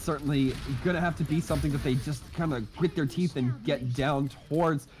 Yeah, that's certainly going to have to be something that they just kind of grit their teeth and get down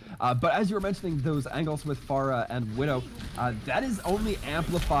towards. But as you were mentioning, those angles with Pharah and Widow, that is only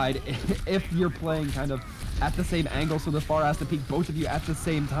amplified if you're playing kind of at the same angle, so the Pharah has to peek both of you at the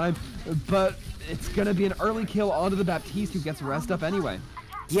same time. But it's going to be an early kill onto the Baptiste, who gets rest up anyway.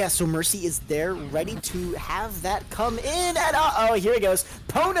 Yeah, so Mercy is there, ready to have that come in, and uh-oh, here he goes.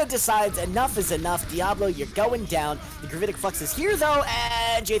 Pona decides enough is enough. Diablo, you're going down. The Gravitic Flux is here, though,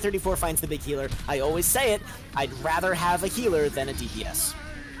 and J34 finds the big healer. I always say it, I'd rather have a healer than a DPS.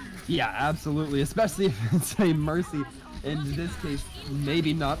 Yeah, absolutely, especially if it's a Mercy. In this case,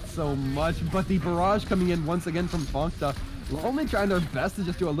 maybe not so much, but the barrage coming in once again from Funkta, only trying their best to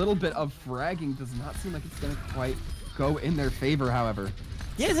just do a little bit of fragging. Does not seem like it's going to quite go in their favor, however.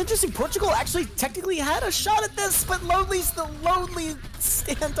 Yeah, it's interesting. Portugal actually technically had a shot at this, but Lonely's the lonely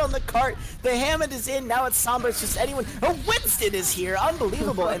stand on the cart. The Hammond is in. Now it's Sombra. It's just anyone. Oh, Winston is here.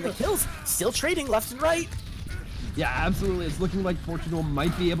 Unbelievable. And the kills still trading left and right. Yeah, absolutely. It's looking like Portugal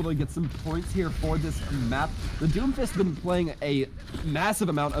might be able to get some points here for this map. The Doomfist been playing a massive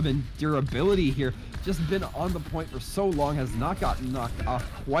amount of endurability here. Just been on the point for so long, has not gotten knocked off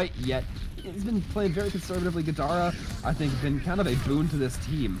quite yet. He's been playing very conservatively. Gadara, I think, been kind of a boon to this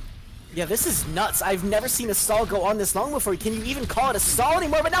team. Yeah, this is nuts. I've never seen a stall go on this long before. Can you even call it a stall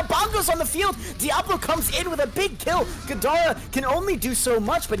anymore? But now Bongo's on the field. Diablo comes in with a big kill. Gadara can only do so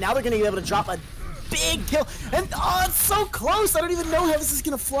much, but now they're going to be able to drop a big kill. And, oh, it's so close. I don't even know how this is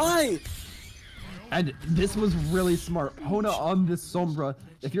going to fly. And this was really smart. Pona on this Sombra.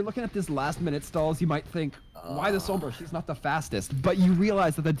 If you're looking at this last-minute stalls, you might think, why the Sombra? She's not the fastest. But you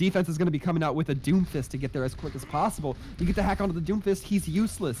realize that the defense is going to be coming out with a Doomfist to get there as quick as possible. You get to hack onto the Doomfist, he's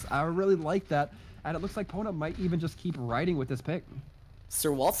useless. I really like that. And it looks like Pona might even just keep riding with this pick.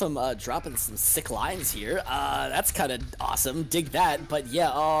 Sir Waltham dropping some sick lines here. That's kind of awesome. Dig that. But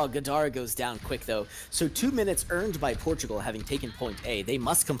yeah, oh, Gadara goes down quick though. So 2 minutes earned by Portugal having taken point A. They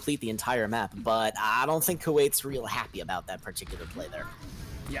must complete the entire map, but I don't think Kuwait's real happy about that particular play there.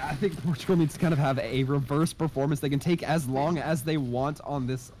 Yeah, I think Portugal needs to kind of have a reverse performance. They can take as long as they want on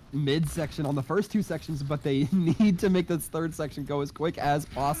this mid section, on the first two sections, but they need to make this third section go as quick as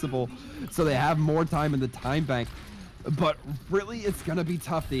possible so they have more time in the time bank. But really, it's going to be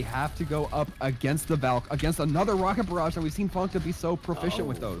tough. They have to go up against the Valk, against another Rocket Barrage, and we've seen Funkta be so proficient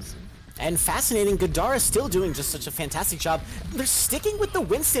with those. And fascinating, Gadara still doing just such a fantastic job. They're sticking with the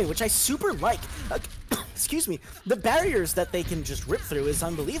Winston, which I super like. Excuse me. The barriers that they can just rip through is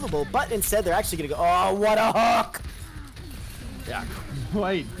unbelievable, but instead they're actually going to go, oh, what a hook! Yeah,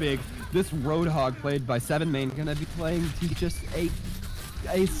 quite big. This Roadhog played by 7 main going to be playing to just a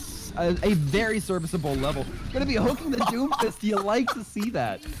very serviceable level. Going to be hooking the Doomfist. You like to see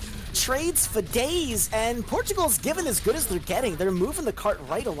that. Trades for days, and Portugal's given as good as they're getting. They're moving the cart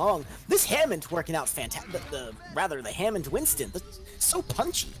right along. This Hammond working out fantastic. The Hammond Winston, so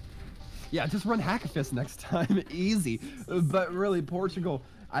punchy. Yeah, just run Hack-a-Fist next time, easy. But really, Portugal,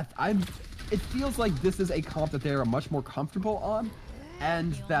 it feels like this is a comp that they're much more comfortable on,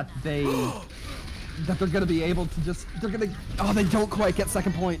 and that they're gonna be able to just, they don't quite get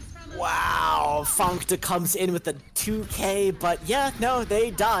second point. Wow, Funkta comes in with the 2K, but yeah, no,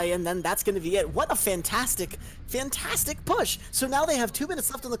 they die, and then that's going to be it. What a fantastic, fantastic push. So now they have 2 minutes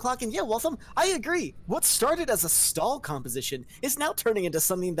left on the clock, and yeah, Waltham, I agree. What started as a stall composition is now turning into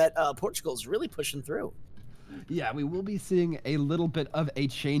something that Portugal's really pushing through. Yeah, we will be seeing a little bit of a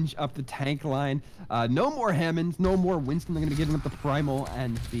change up the tank line. No more Hammond, no more Winston. They're going to be giving up the Primal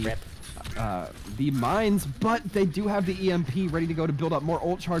and the mines, but they do have the EMP ready to go to build up more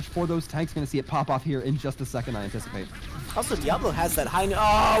ult charge for those tanks. Going to see it pop off here in just a second, I anticipate. Also, Diablo has that high...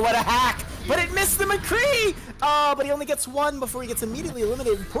 Oh, what a hack! but it missed the McCree! But he only gets one before he gets immediately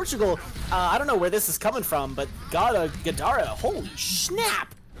eliminated. Portugal, I don't know where this is coming from, but Gadara, holy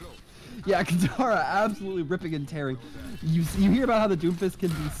snap! Yeah, Gadara absolutely ripping and tearing. You hear about how the Doomfist can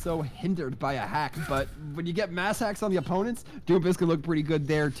be so hindered by a hack, but when you get mass hacks on the opponents, Doomfist can look pretty good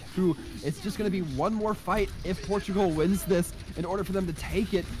there too. It's just going to be one more fight if Portugal wins this in order for them to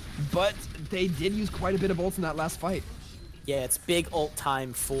take it, but they did use quite a bit of ults in that last fight. Yeah, it's big ult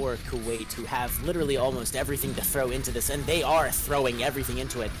time for Kuwait, who have literally almost everything to throw into this, and they are throwing everything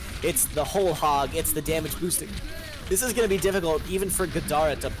into it. It's the whole hog, it's the damage boosting. This is going to be difficult even for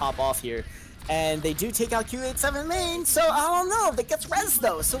Gadara to pop off here. And they do take out Q87 main, so I don't know. That gets res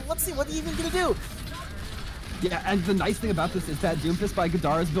though, so let's see what are you even gonna do. Yeah, and the nice thing about this is that Doomfist by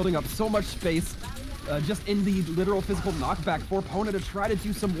Gadara is building up so much space just in the literal physical knockback for Pona to try to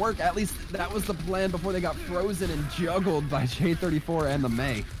do some work. At least that was the plan before they got frozen and juggled by J34 and the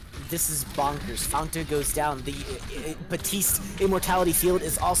Mei. This is bonkers. Fangta goes down. The Batiste Immortality Field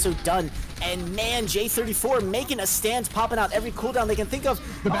is also done. And man, J34 making a stand, popping out every cooldown they can think of.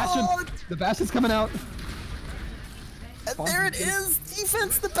 The Bastion! Oh! The Bastion's coming out. And there it is!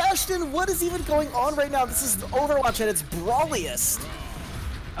 Defense the Bastion! What is even going on right now? This is Overwatch at its brawliest.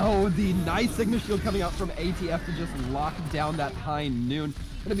 Oh, the nice Sigma Shield coming out from ATF to just lock down that High Noon.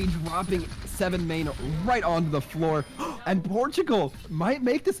 Gonna be dropping 7 main right onto the floor. And Portugal might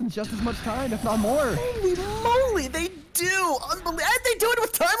make this in just as much time, if not more. Holy moly, they do! Unbelievable. And they do it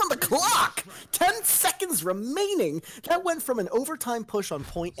with time on the clock! 10 seconds remaining. That went from an overtime push on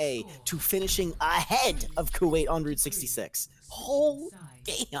point A to finishing ahead of Kuwait on Route 66. Oh,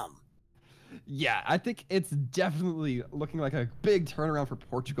 damn. Yeah, I think it's definitely looking like a big turnaround for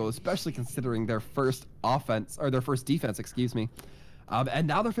Portugal, especially considering their first defense, excuse me. And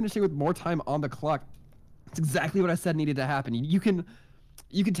now they're finishing with more time on the clock. It's exactly what I said needed to happen. You can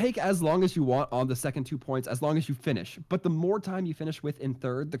take as long as you want on the second 2 points, as long as you finish. But the more time you finish with in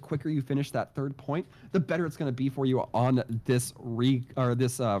third, the quicker you finish that third point, the better it's going to be for you on this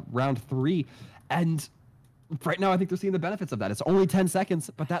round 3. And right now, I think they're seeing the benefits of that. It's only 10 seconds,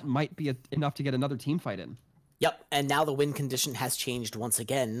 but that might be enough to get another team fight in. Yep, and now the win condition has changed once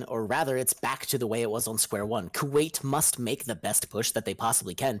again, or rather, it's back to the way it was on square one. Kuwait must make the best push that they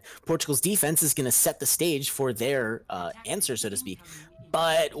possibly can. Portugal's defense is going to set the stage for their answer, so to speak.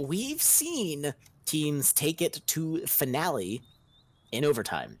 But we've seen teams take it to finale in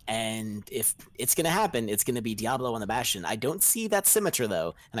overtime, and if it's going to happen, it's going to be Diablo on the Bastion. I don't see that Symmetra,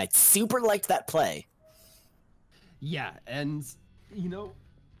 though, and I super liked that play. Yeah, and, you know,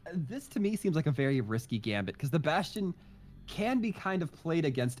 this to me seems like a very risky gambit because the Bastion can be kind of played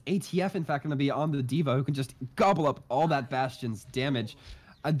against. ATF, in fact, going to be on the Diva who can just gobble up all that Bastion's damage.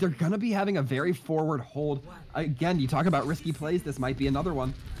 They're going to be having a very forward hold. Again, you talk about risky plays, this might be another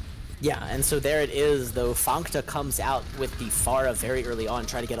one. Yeah, and so there it is, though. Fangta comes out with the Pharah very early on,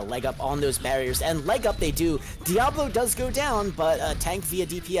 try to get a leg up on those barriers, and leg up they do. Diablo does go down, but tank via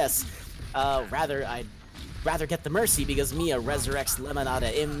DPS. I'd rather get the Mercy because Mia resurrects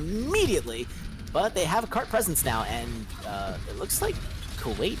Lemonada immediately, but they have a cart presence now, and it looks like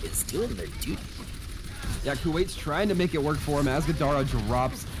Kuwait is doing their duty. Yeah, Kuwait's trying to make it work for him as Gadara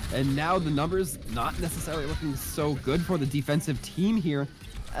drops, and now the numbers not necessarily looking so good for the defensive team here,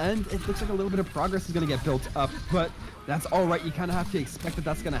 and it looks like a little bit of progress is going to get built up, but that's all right. You kind of have to expect that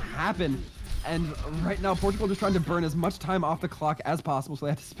that's going to happen. And right now, Portugal just trying to burn as much time off the clock as possible, so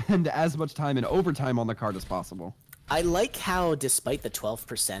they have to spend as much time in overtime on the card as possible. I like how, despite the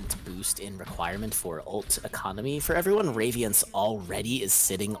 12% boost in requirement for ult economy for everyone, Radiance already is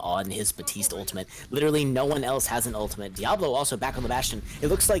sitting on his Batiste ultimate. Literally no one else has an ultimate. Diablo also back on the Bastion. It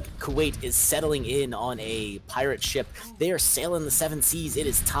looks like Kuwait is settling in on a pirate ship. They are sailing the 7 seas. It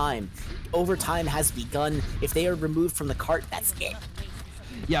is time. Overtime has begun. If they are removed from the cart, that's it.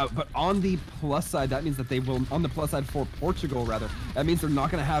 Yeah, but on the plus side, that means that they will, on the plus side for Portugal, rather, that means they're not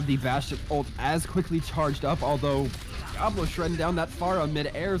going to have the Bastion ult as quickly charged up, although Diablo shredding down that Pharah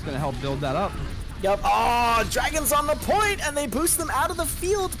mid-air is going to help build that up. Yep. Oh, Dragon's on the point, and they boost them out of the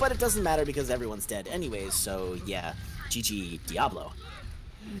field, but it doesn't matter because everyone's dead anyways, so yeah, GG Diablo.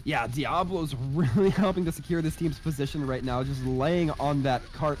 Yeah, Diablo's really helping to secure this team's position right now, just laying on that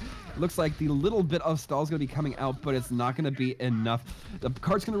cart. It looks like the little bit of stall is going to be coming out, but it's not going to be enough. The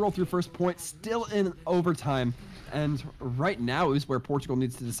cart's going to roll through first point, still in overtime. And right now is where Portugal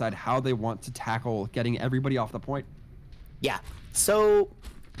needs to decide how they want to tackle getting everybody off the point. Yeah, so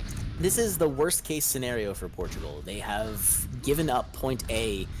this is the worst case scenario for Portugal. They have given up point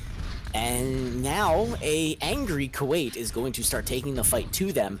A And now a angry Kuwait is going to start taking the fight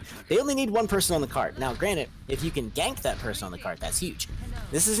to them. They only need one person on the cart. Now, granted, if you can gank that person on the cart, that's huge.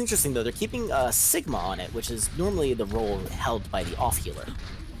 This is interesting, though. They're keeping Sigma on it, which is normally the role held by the off-healer.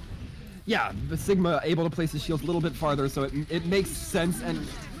 Yeah, the Sigma able to place his shields a little bit farther, so it makes sense, and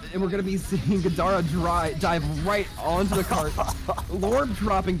we're going to be seeing Gadara dive right onto the cart. Lord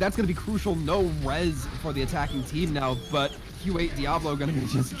dropping, that's going to be crucial. No res for the attacking team now, but Q8 Diablo going to be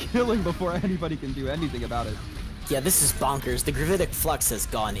just killing before anybody can do anything about it. Yeah, this is bonkers. The Gravitic Flux has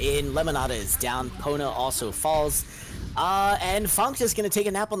gone in. Lemonada is down. Pona also falls. And Funked is going to take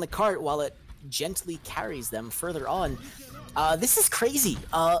a nap on the cart while it gently carries them further on. This is crazy.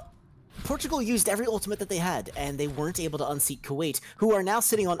 Portugal used every ultimate that they had, and they weren't able to unseat Kuwait, who are now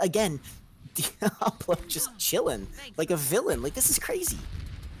sitting on, again, Diablo just chilling like a villain. Like, this is crazy.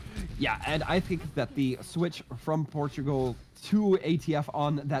 Yeah, and I think that the switch from Portugal to ATF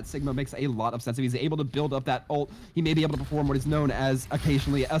on that Sigma makes a lot of sense. If he's able to build up that ult, he may be able to perform what is known as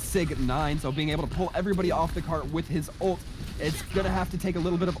occasionally a Sig 9, so being able to pull everybody off the cart with his ult. It's going to have to take a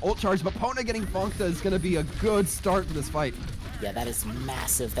little bit of ult charge, but Pona getting Funkta is going to be a good start to this fight. Yeah, that is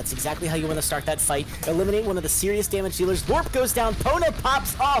massive. That's exactly how you want to start that fight. Eliminate one of the serious damage dealers. Warp goes down. Pona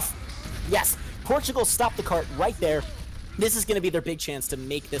pops off. Yes, Portugal stopped the cart right there. This is going to be their big chance to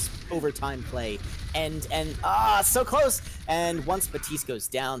make this overtime play. And so close. And once Batiste goes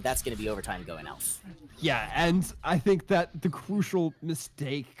down, that's going to be overtime going Elf. Yeah, and I think that the crucial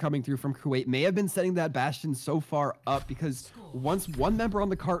mistake coming through from Kuwait may have been setting that Bastion so far up, because once one member on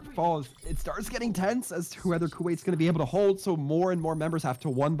the cart falls, it starts getting tense as to whether Kuwait's going to be able to hold, so more and more members have to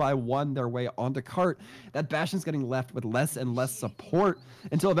one by one their way onto cart. That Bastion's getting left with less and less support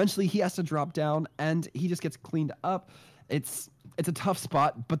until eventually he has to drop down and he just gets cleaned up. It's a tough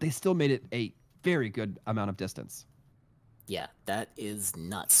spot, but they still made it a very good amount of distance. Yeah, that is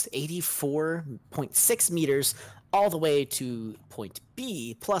nuts. 84.6 meters all the way to point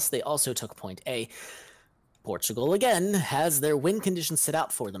B, plus they also took point A. Portugal, again, has their win conditions set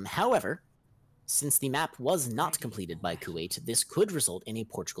out for them. However, since the map was not completed by Kuwait, this could result in a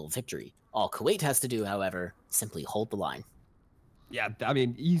Portugal victory. All Kuwait has to do, however, simply hold the line. Yeah, I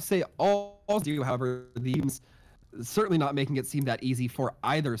mean, you say all do, however, the teams certainly not making it seem that easy for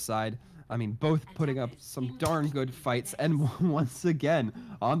either side. I mean, both putting up some darn good fights, and once again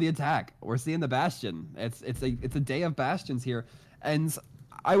on the attack, we're seeing the Bastion. It's a day of Bastions here, and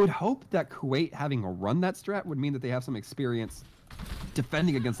I would hope that Kuwait having run that strat would mean that they have some experience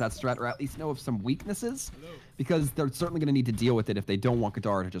defending against that strat, or at least know of some weaknesses, because they're certainly going to need to deal with it if they don't want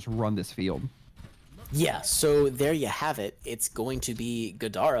Gadara to just run this field. Yeah, so there you have it. It's going to be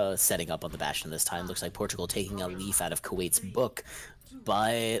Gadara setting up on the Bastion this time. Looks like Portugal taking a leaf out of Kuwait's book.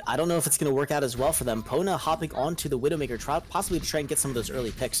 But I don't know if it's going to work out as well for them. Pona hopping onto the Widowmaker, possibly to try and get some of those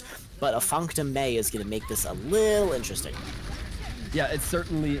early picks. But a Funkta May is going to make this a little interesting. Yeah, it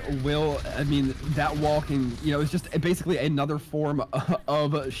certainly will. I mean, that wall can, it's just basically another form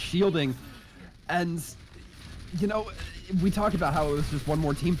of shielding. And, we talked about how it was just one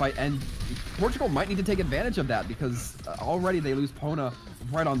more team fight, and Portugal might need to take advantage of that, because already they lose Pona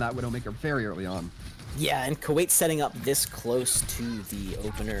right on that Widowmaker very early on. Yeah, and Kuwait setting up this close to the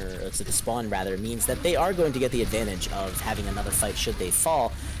opener, to the spawn rather, means that they are going to get the advantage of having another fight should they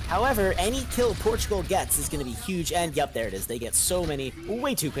fall. However, any kill Portugal gets is going to be huge, and yep, there it is. They get so many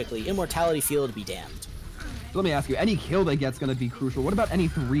way too quickly. Immortality field be damned. So let me ask you, any kill they get is going to be crucial. What about any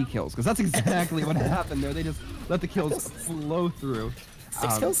 3 kills? Because that's exactly what happened there. They just let the kills flow through.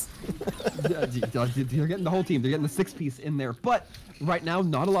 6 kills? They're getting the whole team. They're getting the 6-piece in there. But right now,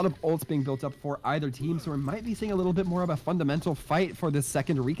 not a lot of ults being built up for either team, so we might be seeing a little bit more of a fundamental fight for this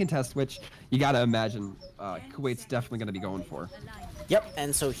second recontest, which you got to imagine Kuwait's definitely going to be going for. Yep,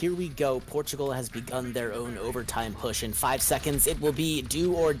 and so here we go. Portugal has begun their own overtime push. In 5 seconds, it will be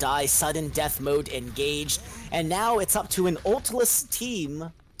do or die, sudden death mode engaged. And now it's up to an ultless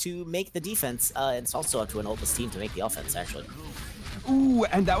team to make the defense. And it's also up to an ultless team to make the offense, actually. Ooh,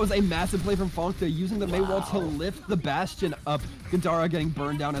 and that was a massive play from Funkta, using the Maywall to lift the Bastion up. Gadara getting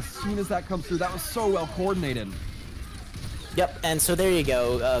burned down as soon as that comes through. That was so well coordinated. Yep, and so there you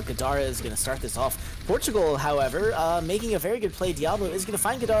go. Gadara is going to start this off. Portugal, however, making a very good play. Diablo is going to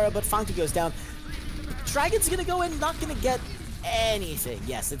find Gadara, but Funkta goes down. Dragon's going to go in, not going to get anything.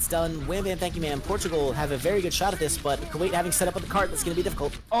 Yes, it's done. Wham bam, thank you, ma'am. Portugal have a very good shot at this, but Kuwait having set up on the cart, that's going to be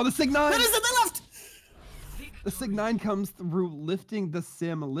difficult. Oh, the Sig 9! That is it, they left! The Sig 9 comes through, lifting the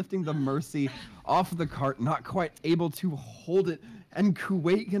Sim, lifting the Mercy off of the cart, not quite able to hold it, and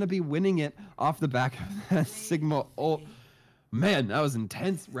Kuwait going to be winning it off the back of that Sigma ult. Man, that was an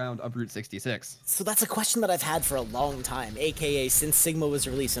intense round of Route 66. So that's a question that I've had for a long time, aka since Sigma was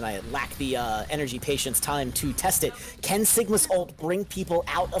released and I lack the energy, patience, time to test it. Can Sigma's ult bring people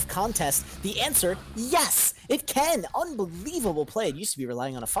out of contest? The answer, yes, it can. Unbelievable play. It used to be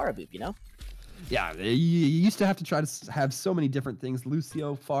relying on a Pharah boop, you know? Yeah, you used to have to try to have so many different things.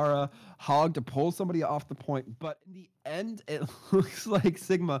 Lucio, Pharah, Hog to pull somebody off the point. But in the end, it looks like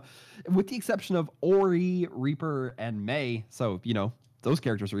Sigma, with the exception of Ori, Reaper, and Mei, so, you know, those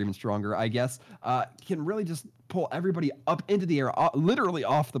characters are even stronger, I guess, can really just pull everybody up into the air, literally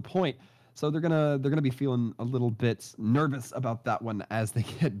off the point. So they're gonna be feeling a little bit nervous about that one as they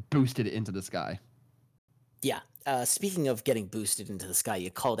get boosted into the sky. Yeah. Speaking of getting boosted into the sky, you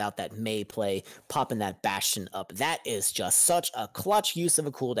called out that Mei play, popping that Bastion up. That is just such a clutch use of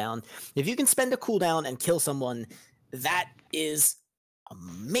a cooldown. If you can spend a cooldown and kill someone, that is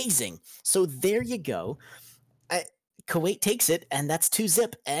amazing. So there you go. Kuwait takes it, and that's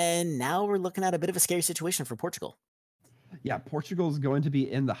 2-zip. And now we're looking at a bit of a scary situation for Portugal. Yeah, Portugal is going to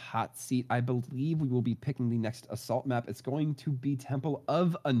be in the hot seat. I believe we will be picking the next assault map. It's going to be Temple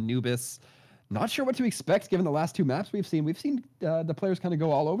of Anubis. Not sure what to expect given the last two maps we've seen. We've seen the players kind of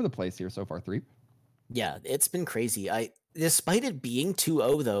go all over the place here so far, 3. Yeah, it's been crazy. Despite it being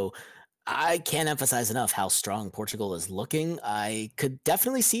 2-0 though, I can't emphasize enough how strong Portugal is looking. I could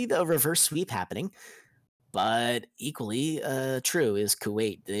definitely see the reverse sweep happening, but equally true is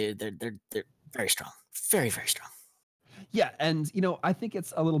Kuwait. They're very strong, very strong. Yeah, and you know, I think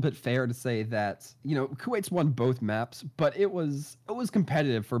it's a little bit fair to say that, you know, Kuwait's won both maps, but it was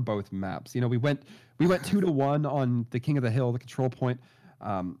competitive for both maps. You know, we went 2-1 on the King of the Hill, the control point,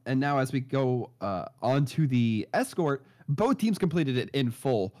 and now as we go on to the escort, both teams completed it in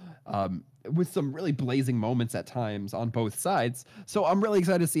full, with some really blazing moments at times on both sides. So I'm really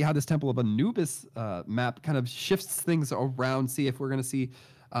excited to see how this Temple of Anubis map kind of shifts things around. See if we're going to see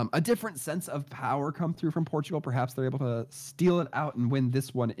a different sense of power come through from Portugal. Perhaps they're able to steal it out and win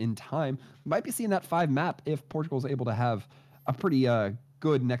this one in time. Might be seeing that 5 map if Portugal's able to have a pretty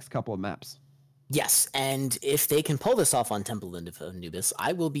good next couple of maps. Yes, and if they can pull this off on Temple of Anubis,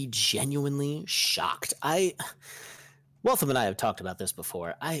 I will be genuinely shocked. Waltham and I have talked about this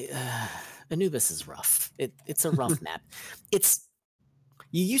before. Anubis is rough. It's a rough map.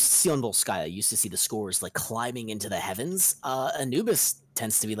 You used to see on Volskaya, you used to see the scores like climbing into the heavens. Anubis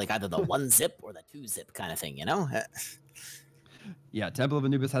tends to be like either the 1-zip or the 2-zip kind of thing, you know? Yeah, Temple of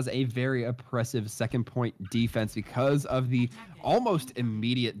Anubis has a very oppressive second point defense because of the almost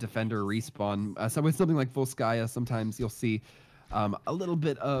immediate defender respawn. So with something like Volskaya, sometimes you'll see a little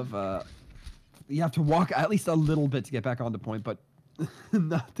bit of... you have to walk at least a little bit to get back onto point, but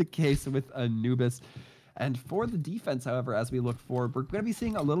not the case with Anubis. And for the defense, however, as we look forward, we're going to be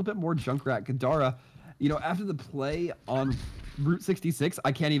seeing a little bit more Junkrat. Gadara, you know, after the play on Route 66,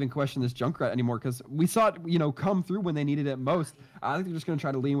 I can't even question this Junkrat anymore because we saw it, you know, come through when they needed it most. I think they're just going to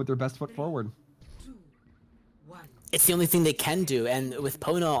try to lean with their best foot forward. It's the only thing they can do, and with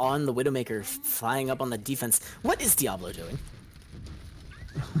Pona on the Widowmaker flying up on the defense, what is Diablo doing?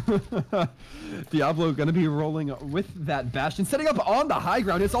 Diablo going to be rolling with that Bastion, setting up on the high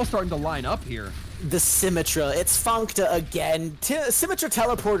ground. It's all starting to line up here. The Symmetra, it's Funkta again. Symmetra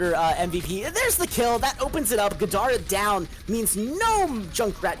Teleporter MVP. There's the kill. That opens it up. Gadara down means no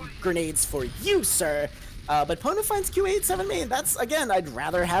Junkrat grenades for you, sir. But Pona finds Q87 main. That's, again, I'd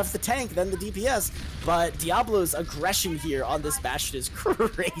rather have the tank than the DPS. But Diablo's aggression here on this Bastion is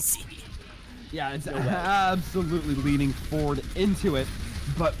crazy. Yeah, it's absolutely leaning forward into it.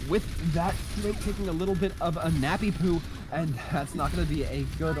 But with that Snake taking a little bit of a nappy poo, and that's not going to be a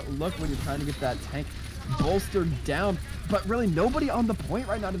good look when you're trying to get that tank bolstered down. But really nobody on the point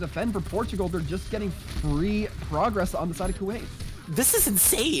right now to defend for Portugal. They're just getting free progress on the side of Kuwait. This is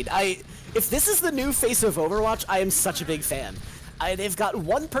insane. If this is the new face of Overwatch, I am such a big fan. They've got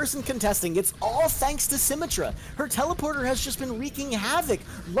one person contesting. It's all thanks to Symmetra. Her teleporter has just been wreaking havoc.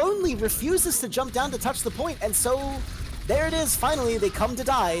 Lonely refuses to jump down to touch the point, and so there it is. Finally, they come to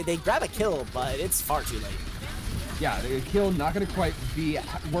die. They grab a kill, but it's far too late. Yeah, the kill not going to quite be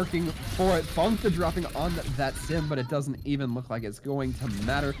working for it. Funkta dropping on that sim, but it doesn't even look like it's going to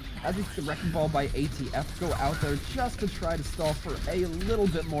matter. As we see the Wrecking Ball by ATF go out there just to try to stall for a little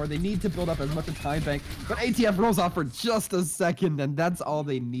bit more. They need to build up as much a time bank, but ATF rolls off for just a second, and that's all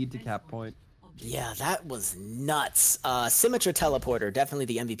they need to cap point. Yeah, that was nuts. Symmetra Teleporter, definitely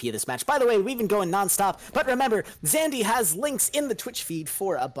the MVP of this match. By the way, we've been going nonstop, but remember, Zandy has links in the Twitch feed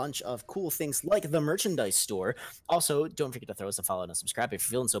for a bunch of cool things like the merchandise store. Also, don't forget to throw us a follow and a subscribe if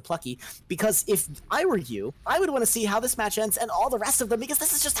you're feeling so plucky, because if I were you, I would want to see how this match ends and all the rest of them, because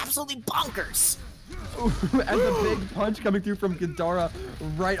this is just absolutely bonkers. And the big punch coming through from Ghidorah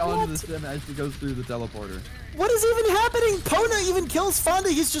right onto the sim as she goes through the teleporter. What is even happening? Pona even kills Fonda.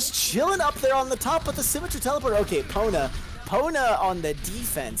 He's just chilling up there on the top with the Symmetry teleporter. Okay, Pona on the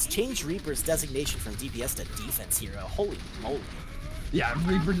defense. Change Reaper's designation from DPS to defense hero. Holy moly. Yeah,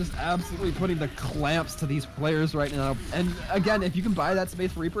 Reaper just absolutely putting the clamps to these players right now. And again, if you can buy that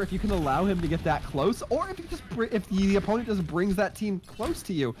space for Reaper, if you can allow him to get that close, or if the opponent just brings that team close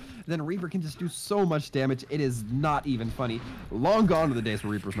to you, then Reaper can just do so much damage. It is not even funny. Long gone are the days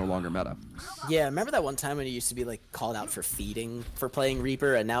where Reaper's no longer meta. Yeah, remember that one time when it used to be like called out for feeding for playing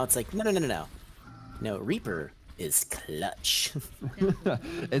Reaper, and now it's like, no. No, Reaper is clutch.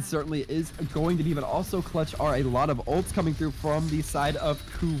 It certainly is going to be, but also clutch are a lot of ults coming through from the side of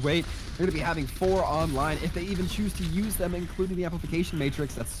Kuwait. They're going to be having 4 online if they even choose to use them, including the amplification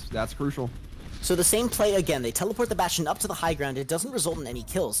matrix. That's crucial. So the same play again, they teleport the Bastion up to the high ground, it doesn't result in any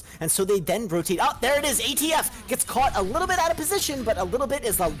kills, and so they then rotate, oh, there it is, ATF gets caught a little bit out of position, but a little bit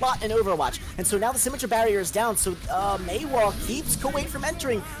is a lot in Overwatch, and so now the Symmetry barrier is down, so Maywall keeps Kuwait from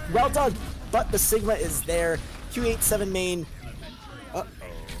entering, well done, but the Sigma is there, Q87 main,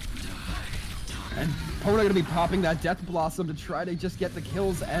 and Pona going to be popping that Death Blossom to try to just get the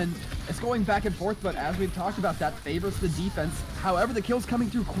kills, and it's going back and forth, but as we've talked about, that favors the defense. However, the kills coming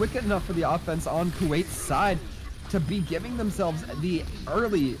through quick enough for the offense on Kuwait's side to be giving themselves the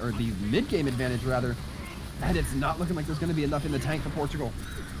early, or the mid-game advantage rather, and it's not looking like there's going to be enough in the tank for Portugal.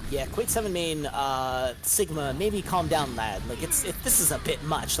 Yeah, Q87 main, Sigma, maybe calm down, lad. Like, this is a bit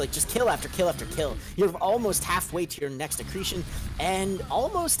much. Like, just kill after kill after kill. You're almost halfway to your next accretion, and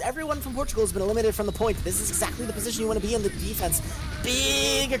almost everyone from Portugal has been eliminated from the point. This is exactly the position you want to be in the defense.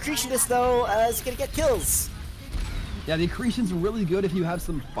 Big accretionist, though, is going to get kills. Yeah, the accretion's really good if you have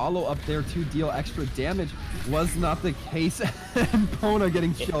some follow-up there to deal extra damage. Was not the case, and Pona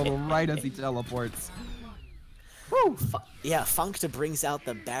getting killed right as he teleports. Woo! Yeah, Funkta brings out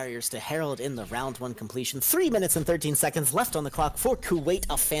the barriers to herald in the round 1 completion. 3 minutes and 13 seconds left on the clock for Kuwait.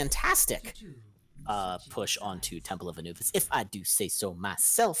 A fantastic push onto Temple of Anubis, if I do say so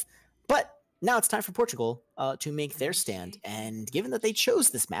myself. But now it's time for Portugal to make their stand. And given that they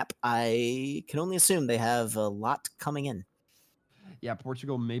chose this map, I can only assume they have a lot coming in. Yeah,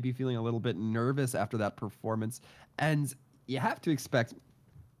 Portugal may be feeling a little bit nervous after that performance. And you have to expect...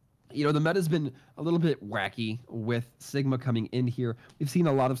 You know, the meta's been a little bit wacky with Sigma coming in here. We've seen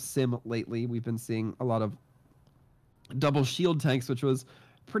a lot of Sim lately. We've been seeing a lot of double shield tanks, which was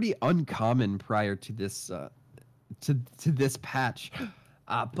pretty uncommon prior to this to this patch.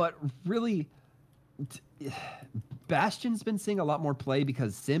 But really, Bastion's been seeing a lot more play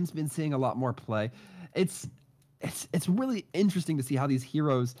because Sim's been seeing a lot more play. It's really interesting to see how these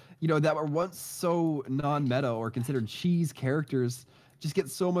heroes, you know, that were once so non-meta or considered cheese characters, just get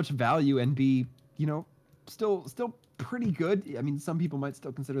so much value and be, you know, still pretty good. I mean, some people might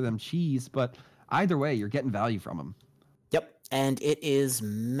still consider them cheese, but either way, you're getting value from them. Yep, and it is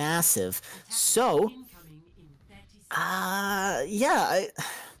massive. So, yeah,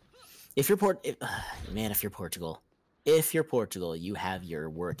 if you're Portugal, you have your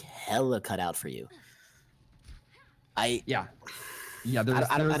work hella cut out for you. Yeah, there's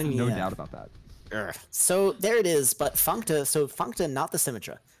no doubt about that. So there it is, but Funkta, not the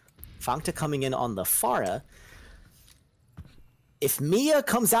Symmetra. Funkta coming in on the Pharah. If Mia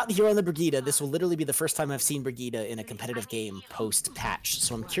comes out here on the Brigida, this will literally be the first time I've seen Brigida in a competitive game post-patch.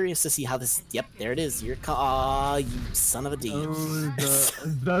 So I'm curious to see how this... Yep, there it is. You son of a D.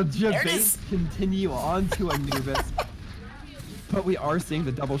 The debates continue on to Anubis. But we are seeing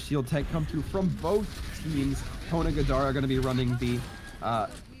the double shield tank come through from both teams. Pona Ghidorah are going to be running the...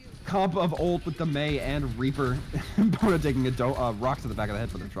 comp of ult with the Mei and Reaper. Pona taking a rock to the back of the head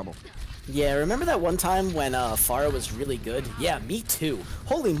for their trouble. Yeah, remember that one time when Pharah was really good? Yeah, me too.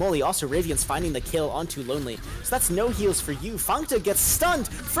 Holy moly, also Ravian's finding the kill onto Lonely. So that's no heals for you. Funkta gets stunned,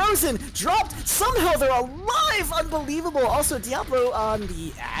 frozen, dropped, somehow they're alive! Unbelievable! Also, Diablo on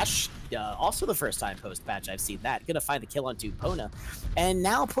the Ashe. Also the first time post-patch I've seen that. Gonna find the kill onto Pona. And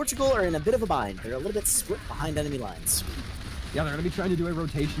now Portugal are in a bit of a bind. They're a little bit split behind enemy lines. Yeah, they're going to be trying to do a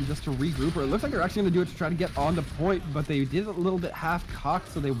rotation just to regroup, or it looks like they're actually going to do it to try to get on the point, but they did it a little bit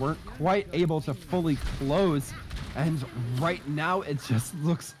half-cocked, so they weren't quite able to fully close. And right now, it just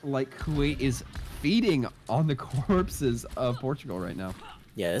looks like Kuwait is feeding on the corpses of Portugal right now.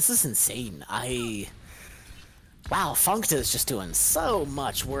 Yeah, this is insane. Wow, Funkta is just doing so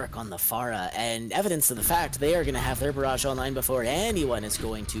much work on the Pharah, and evidence of the fact they are going to have their barrage online before anyone is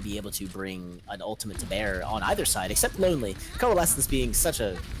going to be able to bring an ultimate to bear on either side, except Lonely. Coalescence being such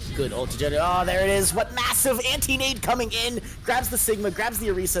a good ult to generate. Oh, there it is. What massive anti-nade coming in. Grabs the Sigma, grabs the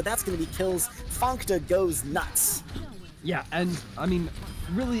Orisa. That's going to be kills Funkta goes nuts. Yeah, and I mean,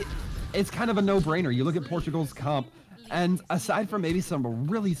 really, it's kind of a no-brainer. You look at Portugal's comp, and aside from maybe some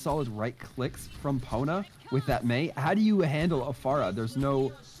really solid right clicks from Pona with that Mei, how do you handle a Pharah? There's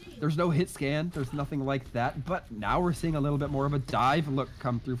no hit scan, there's nothing like that, but now we're seeing a little bit more of a dive look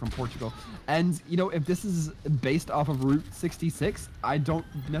come through from Portugal. And, you know, if this is based off of Route 66, I don't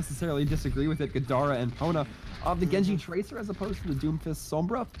necessarily disagree with it, Gadara and Pona, the Genji Tracer as opposed to the Doomfist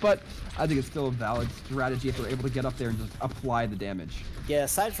Sombra, but I think it's still a valid strategy if they're able to get up there and just apply the damage. Yeah,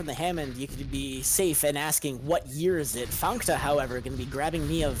 aside from the Hammond, you could be safe in asking what year is it. Funkta, however, going to be grabbing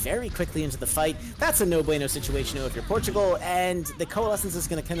Mia very quickly into the fight. That's a no-bueno situation if you're Portugal, and the Coalescence is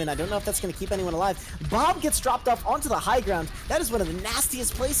going to come in. I don't know if that's going to keep anyone alive. Bob gets dropped off onto the high ground. That is one of the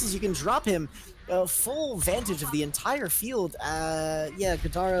nastiest places you can drop him. Full vantage of the entire field. Yeah,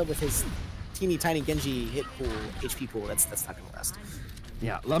 Gadara with his teeny tiny Genji hit pool, HP pool, that's not going to last.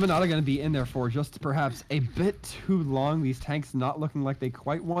 Yeah, Lemonada going to be in there for just perhaps a bit too long. These tanks not looking like they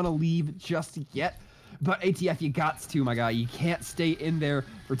quite want to leave just yet. But ATF, you gots to, my guy. You can't stay in there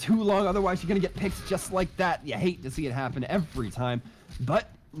for too long, otherwise you're going to get picked just like that. You hate to see it happen every time.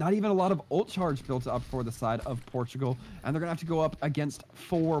 But not even a lot of ult charge built up for the side of Portugal. And they're going to have to go up against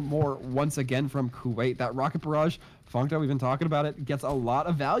 4 more once again from Kuwait. That Rocket Barrage, Funkta, we've been talking about it, gets a lot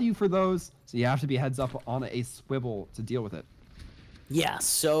of value for those. So you have to be heads up on a swivel to deal with it. Yeah,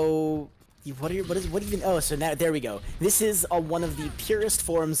 so what even, oh, so now, there we go. This is one of the purest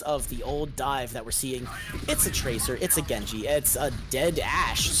forms of the old dive that we're seeing. It's a Tracer, it's a Genji, it's a dead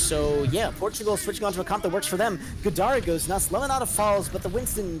Ashe. So yeah, Portugal switching onto a comp that works for them. Gadara goes nuts, Lemonada falls, but the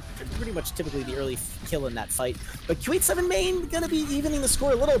Winston, pretty much typically the early kill in that fight. But Kuwait 7 main gonna be evening the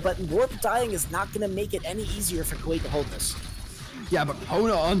score a little, but Warp dying is not gonna make it any easier for Kuwait to hold this. Yeah, but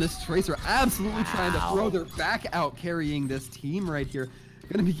Pona on this Tracer absolutely trying to throw their back out, carrying this team right here.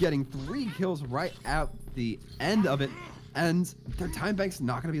 Going to be getting 3 kills right at the end of it. And their time bank's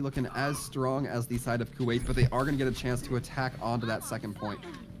not going to be looking as strong as the side of Kuwait, but they are going to get a chance to attack onto that second point.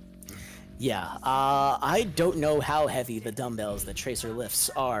 Yeah, I don't know how heavy the dumbbells that Tracer lifts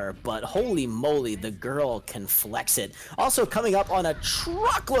are, but holy moly, the girl can flex it. Also coming up on a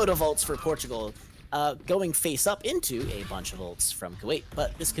truckload of ults for Portugal. Going face up into a bunch of ults from Kuwait,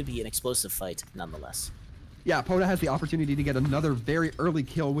 but this could be an explosive fight nonetheless. Yeah, Pona has the opportunity to get another very early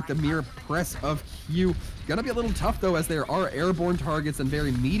kill with the mere press of Q. Gonna be a little tough though, as there are airborne targets and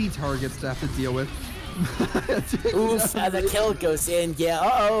very meaty targets to have to deal with. Oof, the kill goes in. Yeah,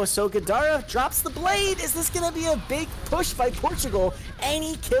 uh-oh, so Gadara drops the blade. Is this gonna be a big push by Portugal?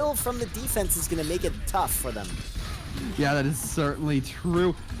 Any kill from the defense is gonna make it tough for them. Yeah, that is certainly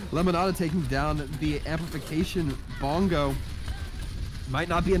true. Lemonada taking down the amplification bongo. Might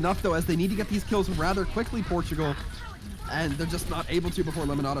not be enough though, as they need to get these kills rather quickly, Portugal. And they're just not able to before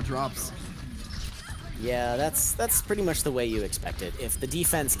Lemonada drops. Yeah, that's pretty much the way you expect it. If the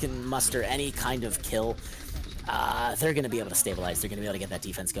defense can muster any kind of kill, they're going to be able to stabilize. They're going to be able to get that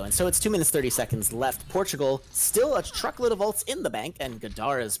defense going. So it's 2 minutes 30 seconds left. Portugal, still a truckload of ults in the bank, and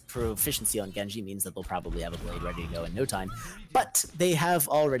Gadara's proficiency on Genji means that they'll probably have a blade ready to go in no time. But they have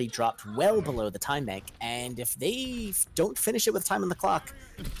already dropped well below the time bank, and if they don't finish it with time on the clock,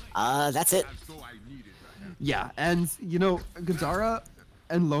 that's it. Yeah, and, you know, Gadara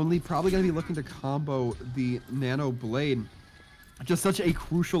and Lonely probably going to be looking to combo the Nano Blade. Just such a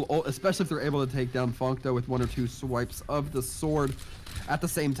crucial ult, especially if they're able to take down Funkta with 1 or 2 swipes of the sword at the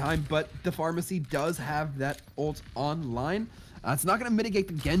same time. But the Pharmacy does have that ult online. It's not going to mitigate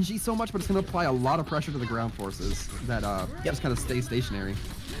the Genji so much, but it's going to apply a lot of pressure to the ground forces that just kind of stay stationary.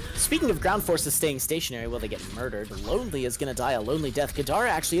 Speaking of ground forces staying stationary while they get murdered, Lonely is going to die a lonely death. Gadara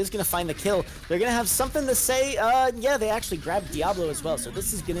actually is going to find the kill. They're going to have something to say. Yeah, they actually grabbed Diablo as well, so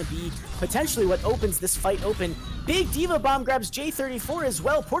this is going to be potentially what opens this fight open. Big Diva Bomb grabs J34 as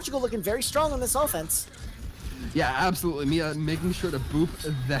well. Portugal looking very strong on this offense. Yeah, absolutely. Mia making sure to boop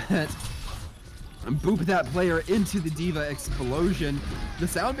that player into the Diva explosion. The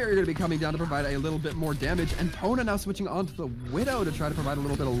sound barrier going to be coming down to provide a little bit more damage, and Pona now switching on to the Widow to try to provide a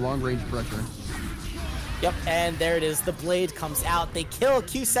little bit of long-range pressure. Yep, and there it is. The blade comes out. They kill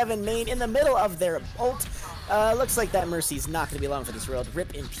Q7 main in the middle of their ult. Looks like that Mercy's not going to be long for this world.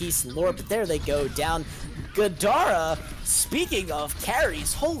 Rip in peace, Lord, but there they go down. Gadara, speaking of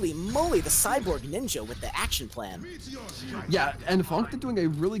carries, holy moly, the Cyborg Ninja with the action plan. Yeah, and Funkta doing a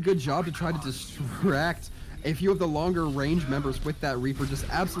really good job to try to distract a few of the longer range members with that Reaper, just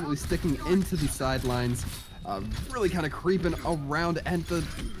absolutely sticking into the sidelines, really kind of creeping around, and the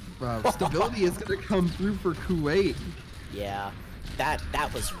stability is going to come through for Kuwait. Yeah,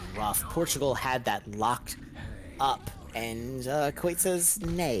 that was rough. Portugal had that locked up And Kuwait says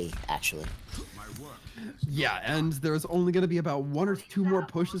nay, actually. Yeah, and there's only going to be about 1 or 2 more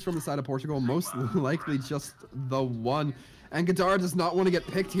pushes from the side of Portugal, most likely just the one. And Gadara does not want to get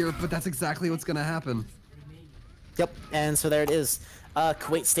picked here, but that's exactly what's going to happen. Yep, and so there it is.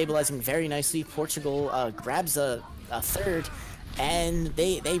 Kuwait stabilizing very nicely. Portugal grabs a third, and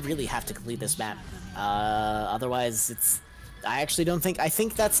they really have to complete this map. Otherwise, it's... I actually don't think... I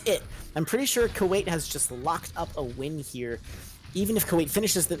think that's it. I'm pretty sure Kuwait has just locked up a win here. Even if Kuwait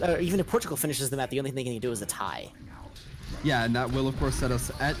finishes the... even if Portugal finishes the map, the only thing they can do is a tie. Yeah, and that will, of course, set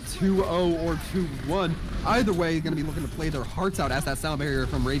us at 2-0 or 2-1. Either way, they're going to be looking to play their hearts out as that sound barrier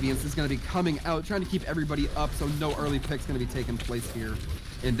from Radiance is going to be coming out, trying to keep everybody up, so no early picks going to be taking place here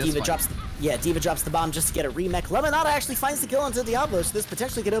in this fight. Diva drops the bomb just to get a remech. Lemonada actually finds the kill onto Diablo, so this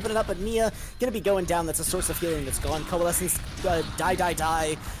potentially could open it up, but Mia going to be going down. That's a source of healing that's gone. Coalescence,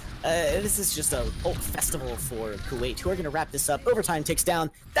 die. This is just a festival for Kuwait, who are going to wrap this up. Overtime takes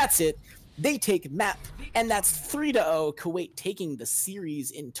down. That's it. They take map, and that's 3-0. Kuwait taking the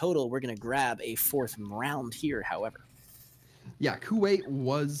series in total. We're going to grab a 4th round here, however. Yeah, Kuwait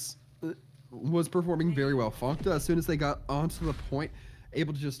was performing very well. Funkta, as soon as they got onto the point,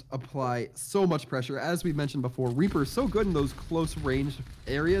 able to just apply so much pressure. As we mentioned before, Reaper is so good in those close range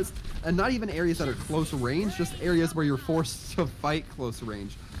areas, and not even areas that are close range, just areas where you're forced to fight close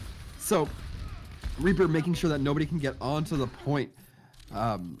range. So, Reaper making sure that nobody can get onto the point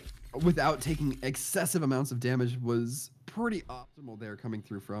without taking excessive amounts of damage was pretty optimal there coming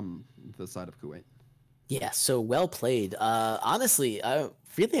through from the side of Kuwait. Yeah, so well played. Honestly, I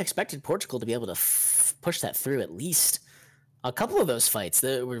really expected Portugal to be able to push that through at least a couple of those fights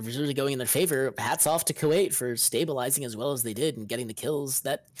that were really going in their favor. Hats off to Kuwait for stabilizing as well as they did and getting the kills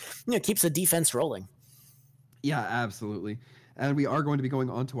that keeps the defense rolling. Yeah, absolutely. And we are going to be going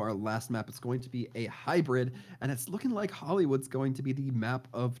on to our last map. It's going to be a hybrid, and it's looking like Hollywood's going to be the map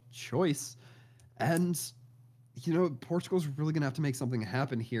of choice. And, Portugal's really going to have to make something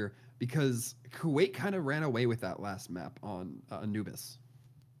happen here because Kuwait kind of ran away with that last map on Anubis.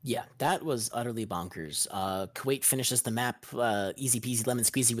 Yeah, that was utterly bonkers. Kuwait finishes the map easy peasy lemon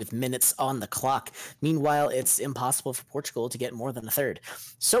squeezy with minutes on the clock. Meanwhile, it's impossible for Portugal to get more than a third.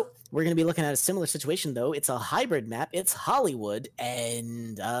 So we're going to be looking at a similar situation, though. It's a hybrid map. It's Hollywood,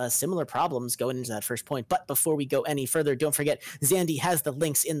 and similar problems going into that first point. But before we go any further, don't forget, Zandy has the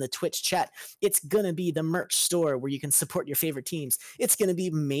links in the Twitch chat. It's going to be the merch store where you can support your favorite teams. It's going to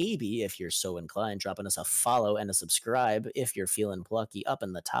be, maybe, if you're so inclined, dropping us a follow and a subscribe if you're feeling plucky up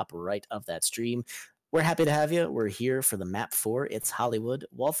in the top right of that stream. We're happy to have you. We're here for the map 4. It's Hollywood.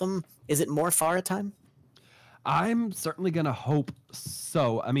 Waltham, is it more Farah time? I'm certainly going to hope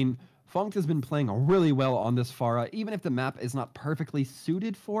so. I mean, Funkt has been playing really well on this Farah. Even if the map is not perfectly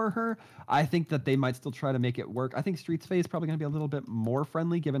suited for her, I think that they might still try to make it work. I think Streets Face is probably going to be a little bit more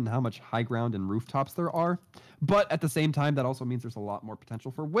friendly given how much high ground and rooftops there are. But at the same time, that also means there's a lot more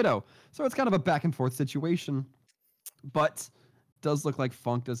potential for Widow. So it's kind of a back and forth situation. But does look like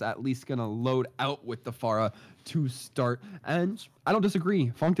Funkt is at least going to load out with the Farah to start. And I don't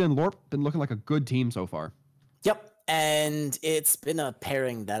disagree. Funkt and Lorp been looking like a good team so far. Yep, and it's been a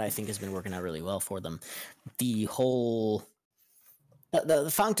pairing that I think has been working out really well for them. The whole... The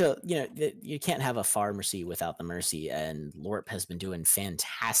Funkta, you can't have a pharmacy without the Mercy, and Lorp has been doing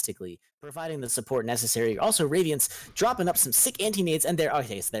fantastically, providing the support necessary. Also, Radiance dropping up some sick anti-nades, and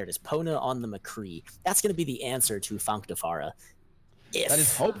okay, so there it is, Pona on the McCree. That's going to be the answer to Funkta Farah, if that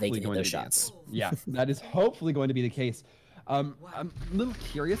is hopefully they can going hit those to be shots. Yeah, that is hopefully going to be the case. I'm a little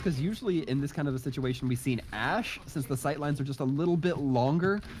curious because usually in this kind of a situation we've seen Ashe, since the sightlines are just a little bit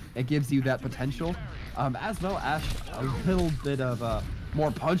longer, it gives you that potential. As well, Ashe, a little bit of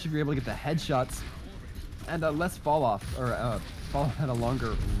more punch if you're able to get the headshots, and less fall off, or fall off at a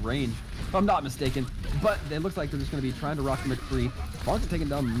longer range, if I'm not mistaken. But it looks like they're just going to be trying to rock the McCree. Bonds are taking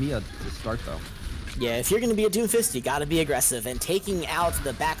down Mia to start though. Yeah, if you're going to be a Doomfist, you got to be aggressive, and taking out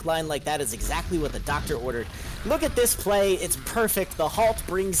the back line like that is exactly what the doctor ordered. Look at this play. It's perfect. The halt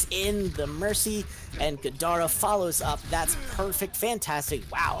brings in the Mercy, and Gadara follows up. That's perfect. Fantastic.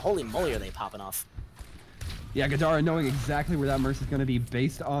 Wow, holy moly, are they popping off. Yeah, Gadara knowing exactly where that Mercy is going to be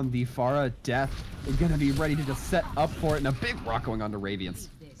based on the Farah death is going to be ready to just set up for it, and a big rock going on to Radiance.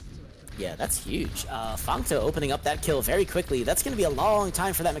 Yeah, that's huge. Funkta opening up that kill very quickly. That's going to be a long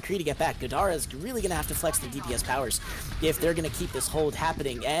time for that McCree to get back. Gadara is really going to have to flex their DPS powers if they're going to keep this hold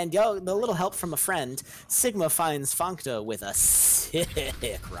happening. And the little help from a friend, Sigma finds Funkta with a sick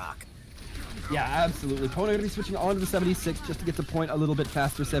rock. Yeah, absolutely. Pona going to be switching on to the 76 just to get to point a little bit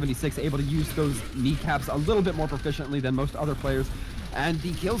faster. 76 able to use those kneecaps a little bit more proficiently than most other players. And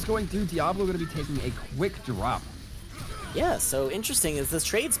the kills going through, Diablo going to be taking a quick drop. Yeah, so interesting is this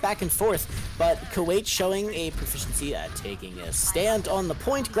trade's back and forth, but Kuwait showing a proficiency at taking a stand on the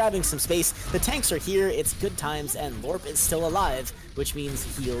point, grabbing some space. The tanks are here, it's good times, and Lorp is still alive, which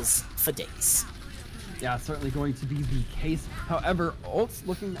means heals for days. Yeah, certainly going to be the case. However, ult's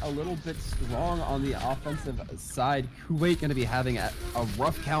looking a little bit strong on the offensive side. Kuwait going to be having a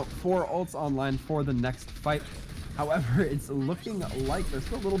rough count, 4 ults online for the next fight. However, it's looking like there's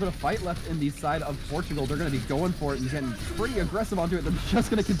still a little bit of fight left in the side of Portugal. They're going to be going for it and getting pretty aggressive onto it. They're just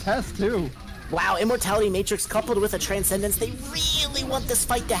going to contest, too. Wow, Immortality Matrix coupled with a Transcendence. They really want this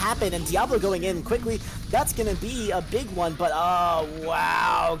fight to happen, and Diablo going in quickly. That's going to be a big one, but oh,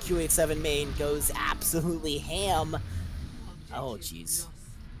 wow. Q87 main goes absolutely ham. Oh, jeez.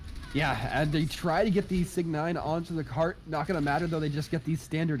 Yeah, and they try to get the Sig 9 onto the cart. Not going to matter, though. They just get these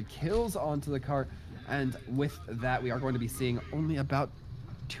standard kills onto the cart. And with that, we are going to be seeing only about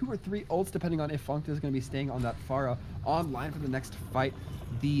 2 or 3 ults, depending on if Funkta is going to be staying on that Pharah online for the next fight.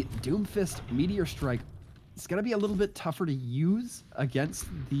 The Doomfist Meteor Strike is going to be a little bit tougher to use against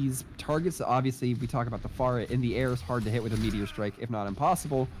these targets. Obviously, we talk about the Pharah in the air is hard to hit with a Meteor Strike, if not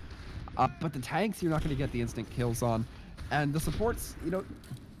impossible. But the tanks, you're not going to get the instant kills on. And the supports, you know,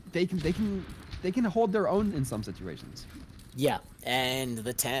 they can hold their own in some situations. Yeah, and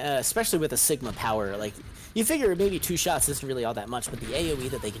the especially with the Sigma power, like, you figure maybe 2 shots isn't really all that much, but the AoE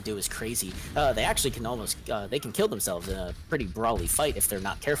that they can do is crazy. They actually can almost, they can kill themselves in a pretty brawly fight if they're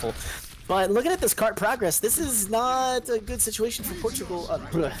not careful. But looking at this cart progress, this is not a good situation for Portugal.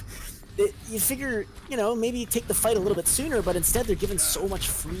 You figure, you know, maybe take the fight a little bit sooner, but instead they're given so much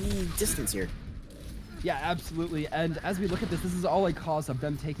free distance here. Yeah, absolutely. And as we look at this is all a cause of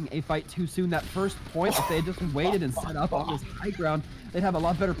them taking a fight too soon. That first point, if they had just waited and set up on this high ground, they'd have a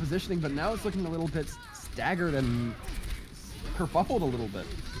lot better positioning, but now it's looking a little bit staggered and kerfuffled a little bit.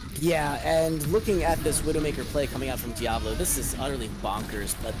 Yeah, and looking at this Widowmaker play coming out from Diablo, this is utterly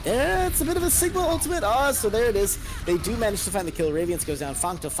bonkers, but it's a bit of a Sigma ultimate. Oh, so there it is. They do manage to find the kill. Radiance goes down,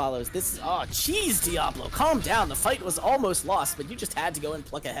 Funkta follows. This is, oh, jeez, Diablo, calm down. The fight was almost lost, but you just had to go and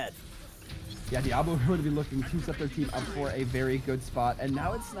pluck ahead. Yeah, Diablo are going to be looking to set their team up for a very good spot. And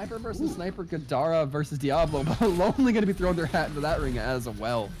now it's Sniper versus Sniper, Gadara versus Diablo, but Lonely going to be throwing their hat into that ring as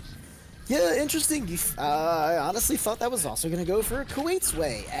well. Yeah, interesting. I honestly thought that was also going to go for Kuwait's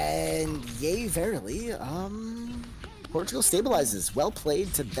way. And yay, verily, Portugal stabilizes. Well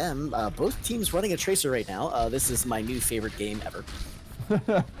played to them. Both teams running a Tracer right now. This is my new favorite game ever.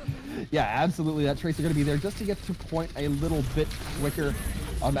 Yeah, absolutely. That Tracer going to be there just to get to point a little bit quicker.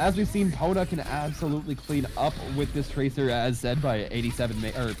 As we've seen, Pona can absolutely clean up with this Tracer, as said by 87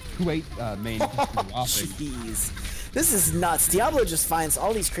 main, or Kuwait main. Jeez. This is nuts. Diablo just finds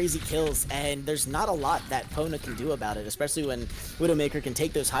all these crazy kills, and there's not a lot that Pona can do about it, especially when Widowmaker can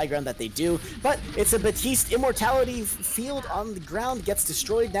take those high ground that they do. But it's a Batiste Immortality field on the ground, gets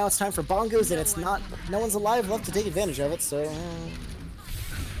destroyed. Now it's time for Bongos, and it's not, no one's alive left to take advantage of it, so...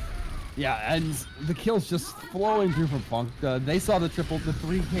 Yeah, and the kills just flowing through from Funk. They saw the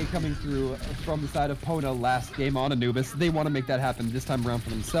 3K coming through from the side of Pona last game on Anubis. They want to make that happen this time around for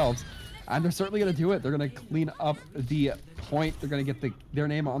themselves. And they're certainly going to do it. They're going to clean up the point. They're going to get their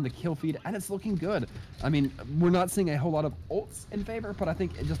name on the kill feed, and it's looking good. I mean, we're not seeing a whole lot of ults in favor, but I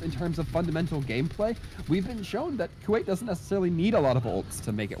think just in terms of fundamental gameplay, we've been shown that Kuwait doesn't necessarily need a lot of ults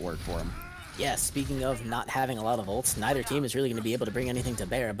to make it work for them. Yeah, speaking of not having a lot of ults, neither team is really going to be able to bring anything to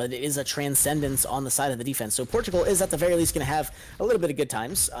bear, but it is a Transcendence on the side of the defense. So Portugal is at the very least going to have a little bit of good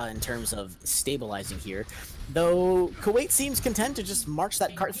times in terms of stabilizing here, though Kuwait seems content to just march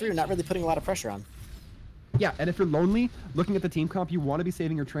that cart through, not really putting a lot of pressure on. Yeah, and if you're lonely, looking at the team comp, you want to be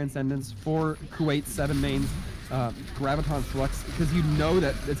saving your Transcendence for Kuwait's 7 mains Graviton Flux, because you know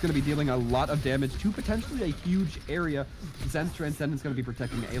that it's going to be dealing a lot of damage to potentially a huge area. Zen's Transcendence going to be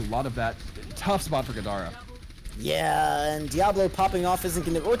protecting a lot of that. Tough spot for Gadara. Yeah, and Diablo popping off isn't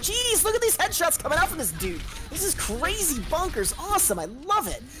going to... Oh, jeez, look at these headshots coming out from this dude. This is crazy bonkers. Awesome, I love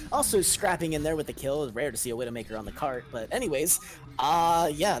it. Also scrapping in there with the kill. It's rare to see a Widowmaker on the cart. But anyways,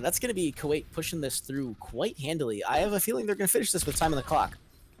 yeah, that's going to be Kuwait pushing this through quite handily. I have a feeling they're going to finish this with time on the clock.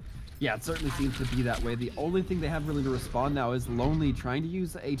 Yeah, it certainly seems to be that way. The only thing they have really to respond now is Lonely trying to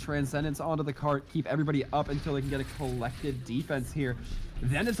use a Transcendence onto the cart, keep everybody up until they can get a collected defense here.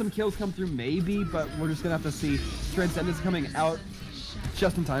 Then if some kills come through, maybe, but we're just going to have to see. Transcendence coming out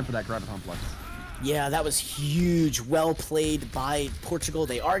just in time for that Graviton Flux. Yeah, that was huge. Well played by Portugal.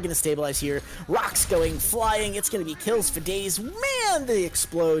 They are going to stabilize here. Rocks going, flying. It's going to be kills for days. Man, they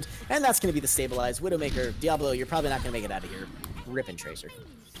explode. And that's going to be the stabilize. Widowmaker, Diablo, you're probably not going to make it out of here. Ripping Tracer.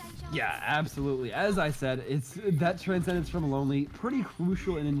 Yeah, absolutely. As I said, it's that Transcendence from Lonely, pretty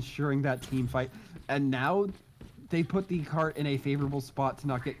crucial in ensuring that team fight. And now they put the cart in a favorable spot to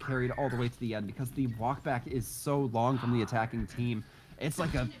not get carried all the way to the end because the walk back is so long from the attacking team. It's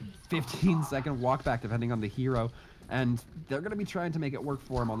like a 15-second walk back depending on the hero, and they're going to be trying to make it work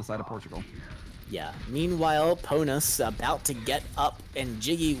for him on the side of Portugal. Yeah. Meanwhile, Ponus about to get up and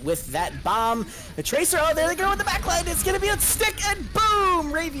jiggy with that bomb. The Tracer, oh, there they go with the backline. It's going to be a stick, and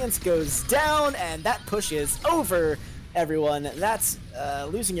boom! Radiance goes down, and that push is over, everyone. That's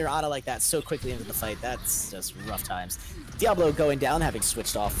losing your Ana like that so quickly into the fight. That's just rough times. Diablo going down, having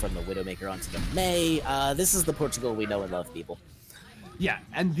switched off from the Widowmaker onto the Mei. This is the Portugal we know and love, people. Yeah,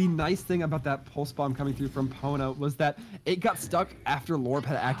 and the nice thing about that pulse bomb coming through from Pona was that it got stuck after Lorb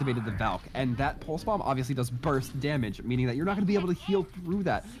had activated the Valk, and that pulse bomb obviously does burst damage, meaning that you're not going to be able to heal through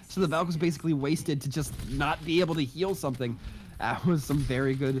that. So the Valk was basically wasted to just not be able to heal something. That was some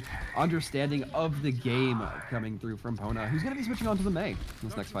very good understanding of the game coming through from Pona, who's going to be switching on to the Mei in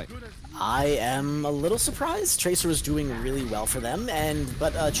this next fight. I am a little surprised. Tracer was doing really well for them,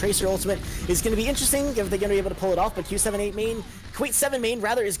 but Tracer Ultimate is going to be interesting if they're going to be able to pull it off, but Q7-8 main, Kuwait 7 main,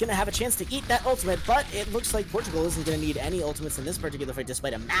 rather, is going to have a chance to eat that ultimate, but it looks like Portugal isn't going to need any ultimates in this particular fight,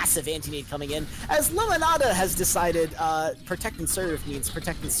 despite a massive anti-nade coming in, as Lemonada has decided protect and serve means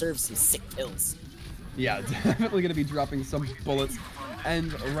protect and serve some sick kills. Yeah, definitely going to be dropping some bullets.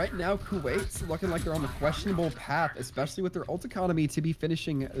 And right now, Kuwait's looking like they're on the questionable path, especially with their ult economy to be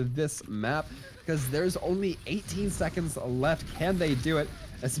finishing this map, because there's only 18 seconds left. Can they do it?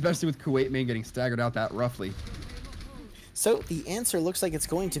 Especially with Kuwait main getting staggered out that roughly. So the answer looks like it's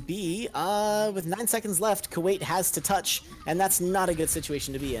going to be, with 9 seconds left, Kuwait has to touch, and that's not a good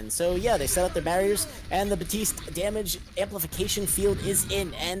situation to be in. So yeah, they set up their barriers, and the Batiste damage amplification field is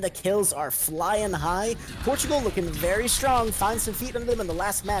in, and the kills are flying high. Portugal looking very strong, find some feet under them in the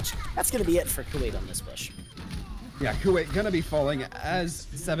last match. That's going to be it for Kuwait on this push. Yeah, Kuwait gonna be falling as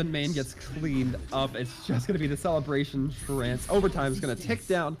 7 main gets cleaned up. It's just gonna be the celebration trance. Overtime is gonna tick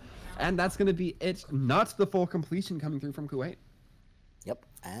down. And that's going to be it. Not the full completion coming through from Kuwait. Yep,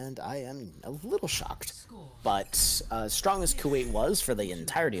 and I am a little shocked. But strong as Kuwait was for the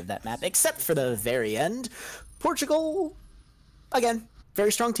entirety of that map, except for the very end, Portugal, again,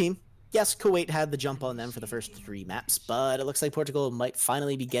 very strong team. Yes, Kuwait had the jump on them for the first 3 maps, but it looks like Portugal might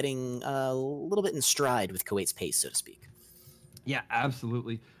finally be getting a little bit in stride with Kuwait's pace, so to speak. Yeah,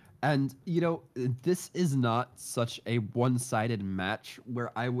 absolutely. And, you know, this is not such a one-sided match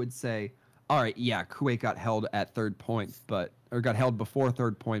where I would say, all right, yeah, Kuwait got held at 3rd point, or got held before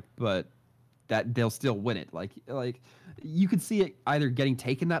 3rd point, but that they'll still win it. Like you could see it either getting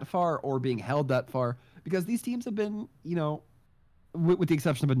taken that far or being held that far, because these teams have been, you know, with the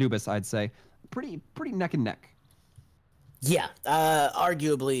exception of Anubis, I'd say, pretty neck and neck. Yeah,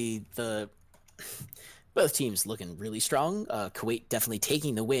 arguably both teams looking really strong. Kuwait definitely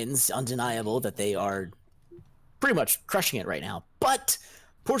taking the wins. Undeniable that they are pretty much crushing it right now. But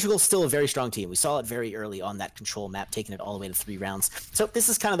Portugal's still a very strong team. We saw it very early on that control map, taking it all the way to 3 rounds. So this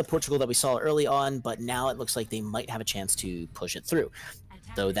is kind of the Portugal that we saw early on, but now it looks like they might have a chance to push it through.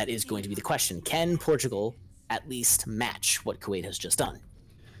 Though that is going to be the question. Can Portugal at least match what Kuwait has just done?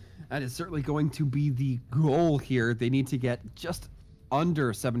 That is certainly going to be the goal here. They need to get just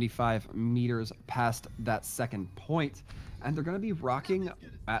under 75 meters past that 2nd point, and they're going to be rocking,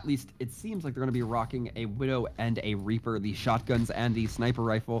 at least it seems like they're going to be rocking, a Widow and a Reaper, the shotguns and the sniper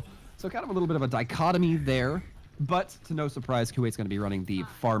rifle. So kind of a little bit of a dichotomy there, but to no surprise, Kuwait's going to be running the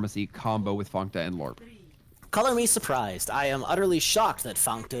pharmacy combo with Fangta and Lorb. Color me surprised. I am utterly shocked that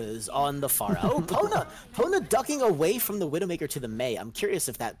Fangta is on the far. Oh, Pona ducking away from the Widowmaker to the Mei. I'm curious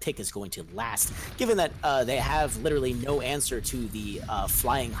if that pick is going to last, given that they have literally no answer to the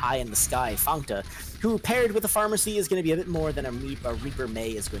flying high in the sky Fangta, who paired with the pharmacy is going to be a bit more than a Reaper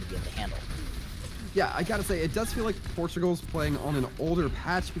Mei is going to be able to handle. Yeah, I gotta say, it does feel like Portugal's playing on an older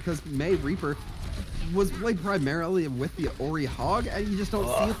patch, because Mei Reaper was played primarily with the Ori Hog, and you just don't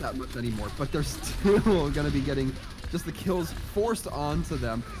see it that much anymore. But they're still going to be getting just the kills forced onto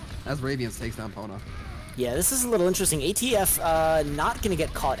them as Radiance takes down Pona. Yeah, this is a little interesting. ATF not going to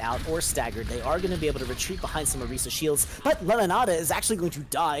get caught out or staggered. They are going to be able to retreat behind some Orisa shields, but Lemonada is actually going to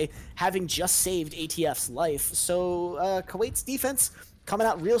die, having just saved ATF's life. So Kuwait's defense coming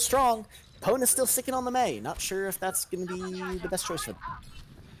out real strong. Pona's still sticking on the Mei. Not sure if that's going to be the best choice for them.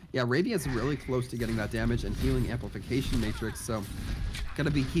 Yeah, Radiant's really close to getting that damage and healing amplification matrix, so gonna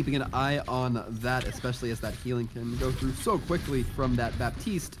be keeping an eye on that, especially as that healing can go through so quickly from that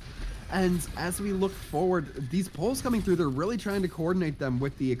Baptiste. And as we look forward, these pulls coming through, they're really trying to coordinate them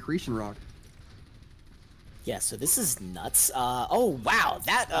with the accretion rock. Yeah, so this is nuts. Oh, wow.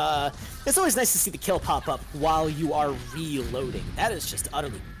 That, it's always nice to see the kill pop up while you are reloading. That is just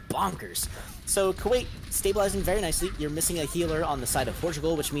utterly bonkers. So Kuwait stabilizing very nicely. You're missing a healer on the side of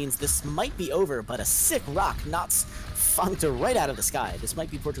Portugal, which means this might be over, but a sick rock knocks Funkta right out of the sky. This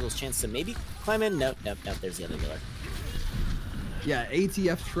might be Portugal's chance to maybe climb in. Nope, there's the other healer. Yeah,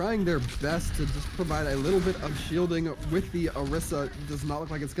 ATF trying their best to just provide a little bit of shielding with the Orisa. Does not look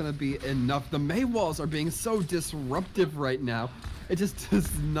like it's going to be enough. The Mei walls are being so disruptive right now. It just does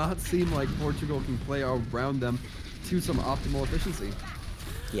not seem like Portugal can play around them to some optimal efficiency.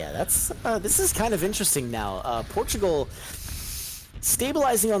 Yeah, that's this is kind of interesting now. Portugal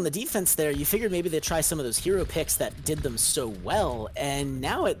stabilizing on the defense there. You figured maybe they'd try some of those hero picks that did them so well, and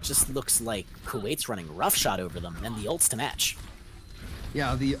now it just looks like Kuwait's running roughshod over them, and the ults to match.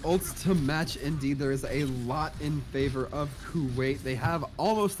 Yeah, the ults to match indeed. There is a lot in favor of Kuwait. They have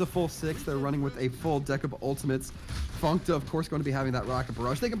almost the full 6. They're running with a full deck of ultimates. Funkta, of course, going to be having that rocket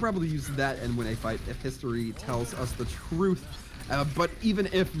barrage. They can probably use that and win a fight if history tells us the truth. But even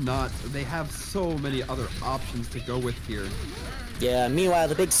if not, they have so many other options to go with here. Yeah, meanwhile,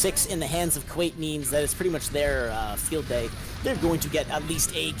 the big 6 in the hands of Kuwait means that it's pretty much their field day. They're going to get at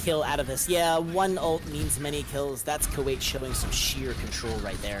least a kill out of this. Yeah, one ult means many kills. That's Kuwait showing some sheer control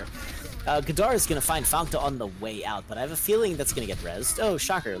right there. Gadar is going to find Funkta on the way out, but I have a feeling that's going to get rezzed. Oh,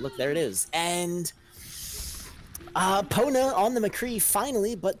 shocker. Look, there it is. And Pona on the McCree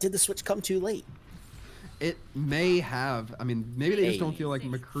finally, but did the switch come too late? It may have. I mean, maybe they just don't feel like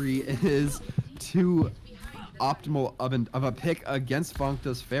McCree is too optimal of a pick against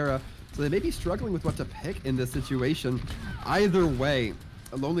Funkta's Pharah, so they may be struggling with what to pick in this situation. Either way,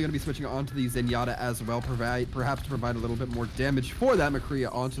 Lonely going to be switching onto the Zenyatta as well, perhaps to provide a little bit more damage for that McCree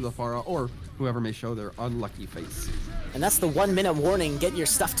onto the Pharah, or whoever may show their unlucky face. And that's the 1 minute warning. Get your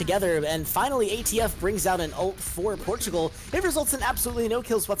stuff together. And finally, ATF brings out an ult for Portugal. It results in absolutely no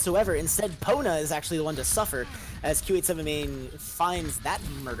kills whatsoever. Instead, Pona is actually the one to suffer as Q87 main finds that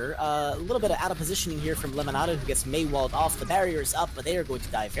murder. A little bit of out of positioning here from Lemonado, who gets Mei walled off. The barrier is up, but they are going to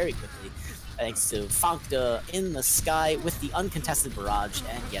die very quickly. Thanks to Funkta in the sky with the uncontested barrage.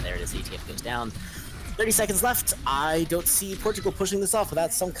 And yeah, there it is. ATF goes down. 30 seconds left. I don't see Portugal pushing this off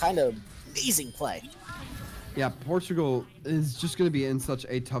without some kind of amazing play. Yeah, Portugal is just going to be in such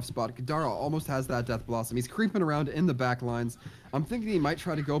a tough spot. Gadara almost has that Death Blossom. He's creeping around in the back lines. I'm thinking he might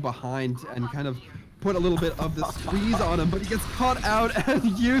try to go behind and kind of put a little bit of the squeeze on him, but he gets caught out and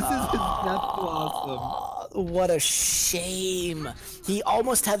uses his Death Blossom. What a shame. He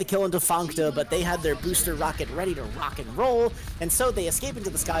almost had the kill into Funkta, but they had their booster rocket ready to rock and roll, and so they escape into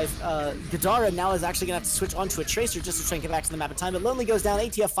the sky. Gadara now is actually going to have to switch onto a Tracer just to try and get back to the map in time, but Lonely goes down,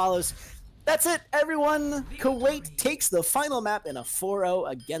 ATF follows. That's it, everyone. Kuwait takes the final map in a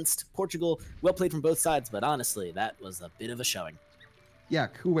 4-0 against Portugal. Well played from both sides, but honestly, that was a bit of a showing. Yeah,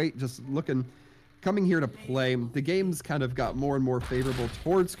 Kuwait just coming here to play. The games kind of got more and more favorable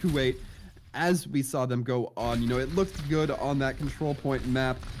towards Kuwait as we saw them go on. You know, it looked good on that control point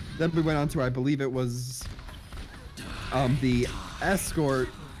map. Then we went on to, I believe it was the Escort.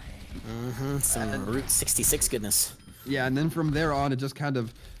 Some Route 66 goodness. Yeah, and then from there on, it just kind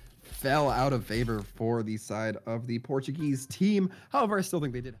of fell out of favor for the side of the Portuguese team. However, I still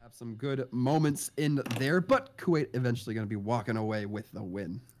think they did have some good moments in there, but Kuwait eventually going to be walking away with the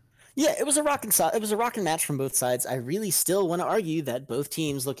win. Yeah, it was a rocking match from both sides. I really still want to argue that both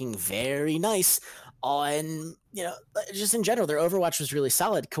teams looking very nice on, you know, just in general, their Overwatch was really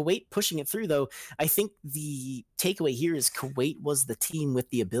solid. Kuwait pushing it through, though. I think the takeaway here is Kuwait was the team with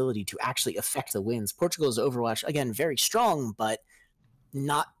the ability to actually affect the wins. Portugal's Overwatch, again, very strong, but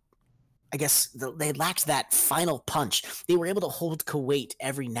not, I guess they lacked that final punch. They were able to hold Kuwait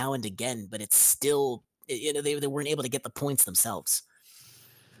every now and again, but it's still, you know, they weren't able to get the points themselves.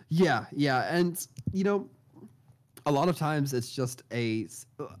 Yeah, and you know, a lot of times it's just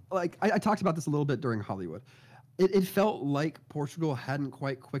like I talked about this a little bit during Hollywood. It felt like Portugal hadn't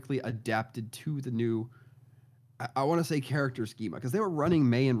quite quickly adapted to the new, I want to say, character schema, because they were running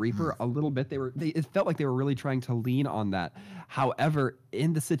Mei and Reaper a little bit. It felt like they were really trying to lean on that. However,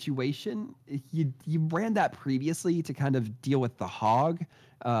 in the situation, you ran that previously to kind of deal with the Hog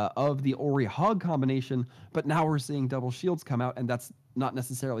of the Ori Hog combination, but now we're seeing double shields come out, and that's not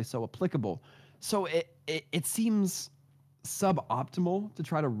necessarily so applicable. So it seems suboptimal to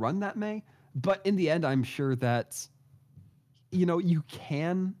try to run that Mei, but in the end, I'm sure that, you know, you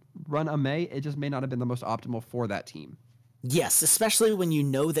can run a Mei. It just may not have been the most optimal for that team. Yes, especially when you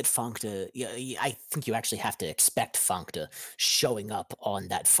know that Funkta, I think you actually have to expect Funkta showing up on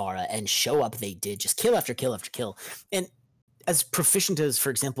that Pharah, and show up they did, just kill after kill after kill. And as proficient as,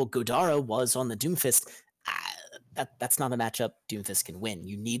 for example, Godara was on the Doomfist, that's not a matchup Doomfist can win.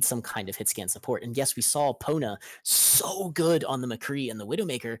 You need some kind of hit scan support. And yes, we saw Pona so good on the McCree and the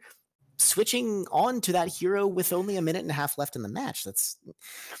Widowmaker, switching on to that hero with only a minute and a half left in the match.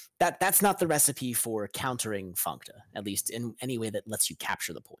 That's not the recipe for countering Functa, at least in any way that lets you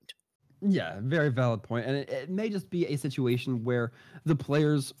capture the point. Yeah, very valid point. And it may just be a situation where the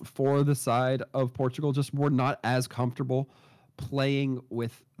players for the side of Portugal just were not as comfortable playing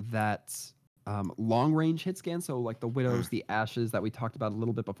with that long range hit scan. So like the Widows, the Ashes that we talked about a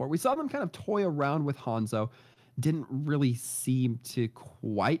little bit before. We saw them kind of toy around with Hanzo. Didn't really seem to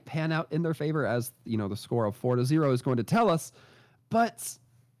quite pan out in their favor, as the score of 4-0 is going to tell us. But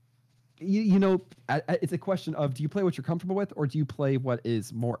it's a question of, do you play what you're comfortable with, or do you play what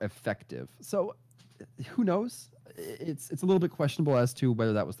is more effective? So who knows? It's a little bit questionable as to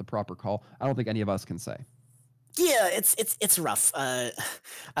whether that was the proper call. I don't think any of us can say. Yeah, it's rough. I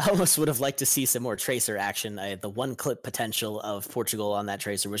almost would have liked to see some more Tracer action. The one clip potential of Portugal on that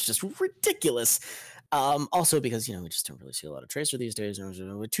Tracer was just ridiculous. Also because we just don't really see a lot of Tracer these days.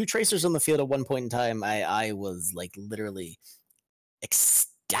 With 2 Tracers on the field at one point in time, I was like literally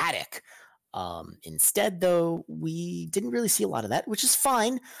ecstatic. Instead, though, we didn't really see a lot of that, which is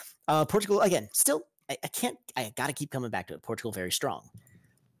fine. Portugal, again, still, I gotta keep coming back to it. Portugal very strong,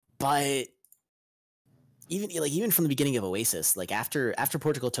 but even from the beginning of Oasis, like after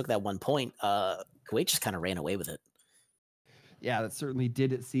Portugal took that 1 point, Kuwait just kind of ran away with it. Yeah, that certainly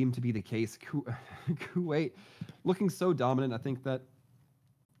did seem to be the case. Kuwait looking so dominant. I think that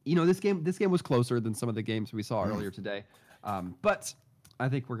this game was closer than some of the games we saw earlier today, but I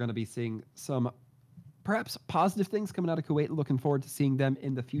think we're going to be seeing some perhaps positive things coming out of Kuwait. Looking forward to seeing them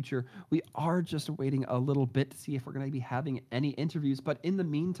in the future. We are just waiting a little bit to see if we're going to be having any interviews. But in the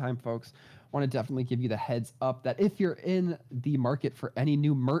meantime, folks, I want to definitely give you the heads up that if you're in the market for any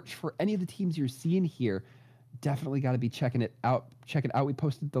new merch for any of the teams you're seeing here, definitely got to be checking it out. Check it out. We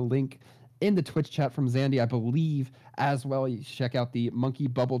posted the link in the Twitch chat from Zandy, I believe, as well. You check out the Monkey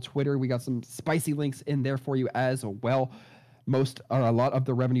Bubble Twitter. We got some spicy links in there for you as well. A lot of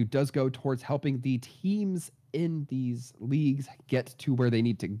the revenue does go towards helping the teams in these leagues get to where they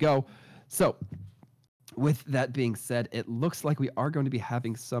need to go. So with that being said, it looks like we are going to be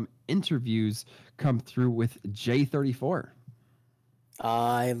having some interviews come through with J34.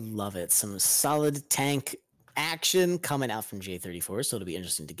 I love it. Some solid tank action coming out from J34, so it'll be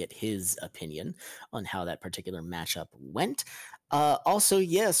interesting to get his opinion on how that particular matchup went. Also,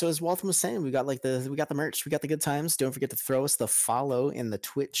 yeah, so as Walton was saying, we got the merch, we got the good times. Don't forget to throw us the follow in the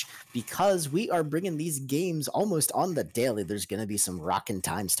Twitch, because we are bringing these games almost on the daily. There's going to be some rockin'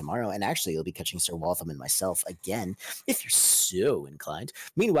 times tomorrow, and actually you'll be catching Sir Waltham and myself again if you're so inclined.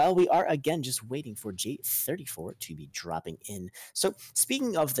 Meanwhile, we are again just waiting for J34 to be dropping in. So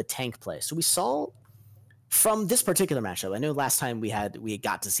speaking of the tank play, so we saw from this particular matchup, I know last time we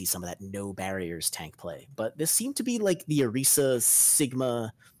got to see some of that no barriers tank play, but this seemed to be like the Orisa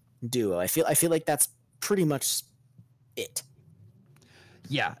Sigma duo. I feel like that's pretty much it.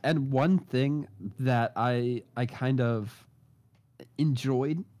 Yeah, and one thing that I kind of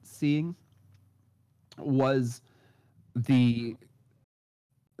enjoyed seeing was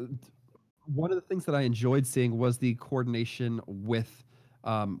one of the things that I enjoyed seeing was the coordination with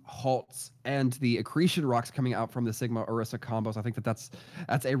halts and the accretion rocks coming out from the Sigma Orisa combos. I think that's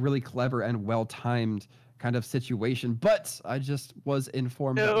a really clever and well-timed kind of situation. But I just was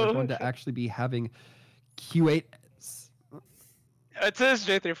informed that we're going to actually be having Q8. It is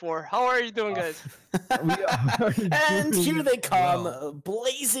J34. How are you doing, guys? And here they come,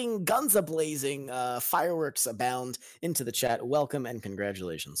 blazing, guns a-blazing, fireworks abound into the chat. Welcome and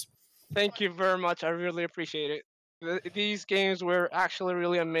congratulations. Thank you very much. I really appreciate it. These games were actually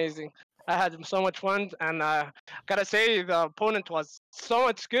really amazing. I had so much fun, and gotta say the opponent was so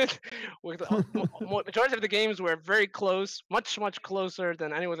much good. With majority of the games were very close, much closer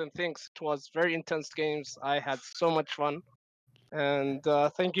than anyone thinks. It was very intense games. I had so much fun, and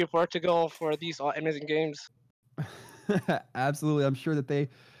thank you Portugal for these amazing games. Absolutely, I'm sure that they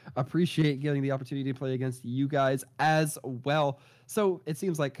appreciate getting the opportunity to play against you guys as well. So it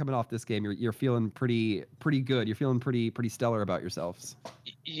seems like coming off this game, you're feeling pretty good. You're feeling pretty stellar about yourselves.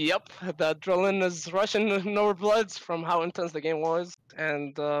 Yep, the adrenaline is rushing in our bloods from how intense the game was,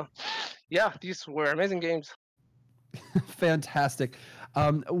 and yeah, these were amazing games. Fantastic.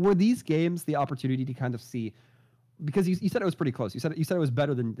 Were these games the opportunity to kind of see? Because you said it was pretty close. You said it was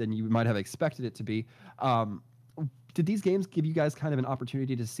better than you might have expected it to be. Did these games give you guys kind of an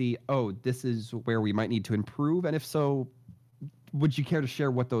opportunity to see, oh, this is where we might need to improve? And if so, would you care to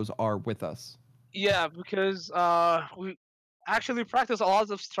share what those are with us? Yeah, because actually practiced a lot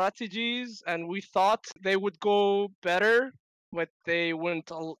of strategies, and we thought they would go better, but they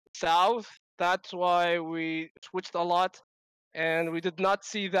went south. That's why we switched a lot, and we did not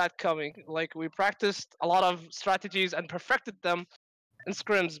see that coming. Like we practiced a lot of strategies and perfected them in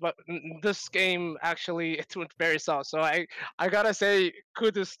scrims, but in this game actually it went very south. So I gotta say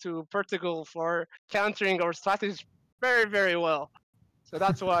kudos to Portugal for countering our strategies very well. So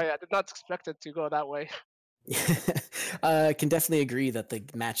that's why I did not expect it to go that way. I can definitely agree that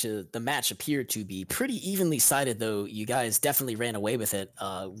the match appeared to be pretty evenly sided, though you guys definitely ran away with it,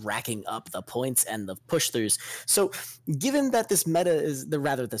 racking up the points and the push throughs. So, given that this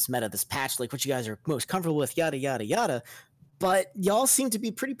patch, like what you guys are most comfortable with, yada yada yada. But y'all seem to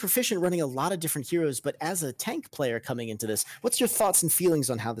be pretty proficient running a lot of different heroes. But as a tank player coming into this, what's your thoughts and feelings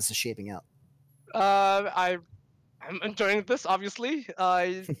on how this is shaping out? I'm enjoying this. Obviously,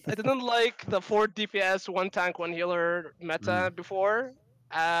 I didn't like the 4 DPS, 1 tank, 1 healer meta before,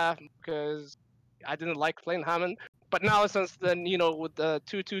 because I didn't like playing Hammond. But now, since then, with the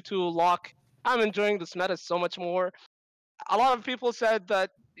 2-2-2 lock, I'm enjoying this meta so much more. A lot of people said that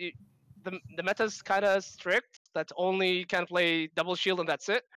the meta's kind of strict, that only you can play double shield and that's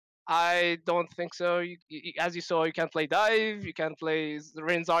it. I don't think so. As you saw, you can play dive, you can play the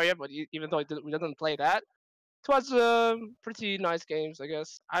Rain Zarya, but even though we didn't play that, it was pretty nice games, I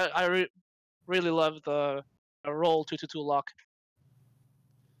guess. I really love the roll 2-2-2 lock.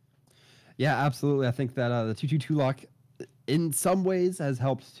 Yeah, absolutely. I think that the 2-2-2 lock, in some ways, has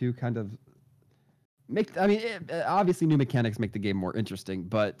helped to kind of make. I mean, obviously, new mechanics make the game more interesting,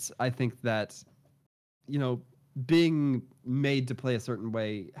 but I think that, being made to play a certain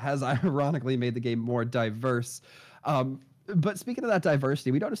way has ironically made the game more diverse. But speaking of that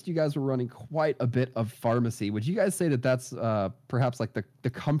diversity, we noticed you guys were running quite a bit of pharmacy. Would you guys say that that's perhaps like the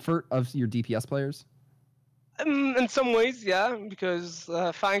comfort of your DPS players? In some ways, yeah, because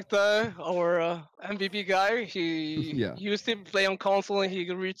Fangta, our MVP guy, he Yeah. used to play on console and he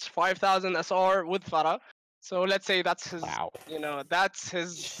reached 5,000 SR with Farah. So let's say that's his, Wow. that's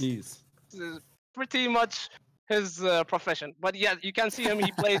his Jeez. pretty much his profession. But yeah, you can see him.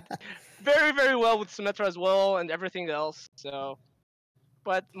 He played very well with Symmetra as well and everything else. So,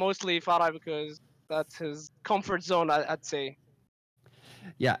 but mostly Farah because that's his comfort zone, I'd say.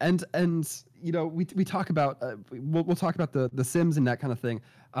 Yeah, and we talk about we'll talk about the Sims and that kind of thing.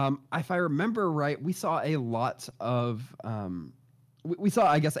 If I remember right, we saw a lot of we saw,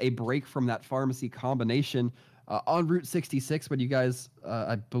 I guess, a break from that pharmacy combination on Route 66 when you guys,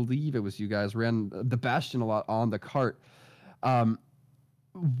 I believe it was you guys, ran the Bastion a lot on the cart.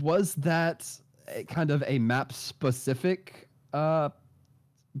 Was that kind of a map specific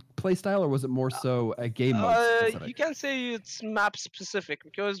playstyle, or was it more so a game mode specific? You can say it's map specific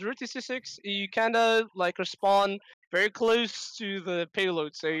because Route 66 you kind of like respawn very close to the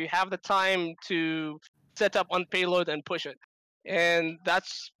payload, so you have the time to set up on payload and push it, and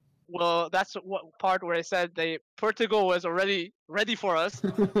that's what part where I said Portugal was already ready for us,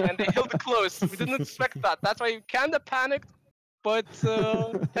 and they held it close. We didn't expect that. That's why you kind of panicked, but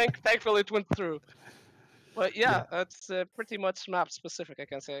thankfully it went through. But yeah, that's pretty much map specific, I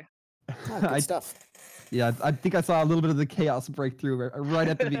can say. Oh, good stuff. Yeah, I think I saw a little bit of the chaos breakthrough right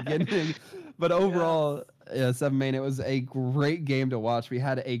at the beginning. But overall, yeah, 7 main, it was a great game to watch. We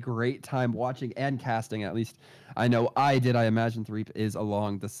had a great time watching and casting, at least I know I did. I imagine Threep is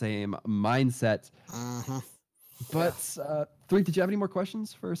along the same mindset. But Threep, did you have any more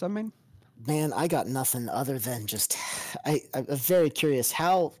questions for 7 main? Man, I got nothing other than just I'm very curious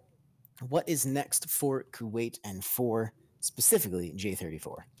what is next for Kuwait and for specifically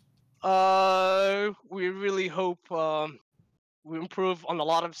J34? We really hope we improve on a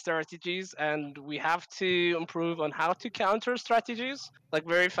lot of strategies, and we have to improve on how to counter strategies like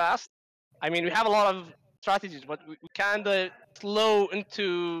very fast. I mean, we have a lot of strategies, but we kind of slow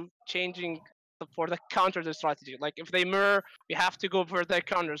into changing for the counter the strategy. Like if they mirror, we have to go for their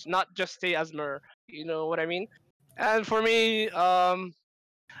counters, not just stay as mirror. You know what I mean? And for me,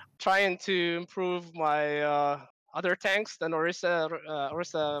 trying to improve my other tanks than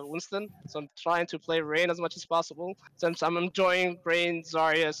Orisa Winston. So I'm trying to play Rain as much as possible since I'm enjoying Rain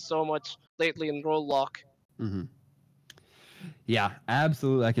Zarya so much lately in role lock. Mm-hmm. Yeah,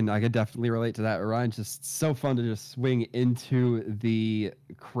 absolutely. I can definitely relate to that. Orion's just so fun to just swing into the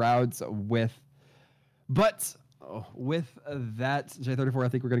crowds with. But with that, J34, I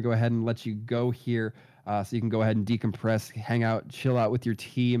think we're going to go ahead and let you go here so you can go ahead and decompress, hang out, chill out with your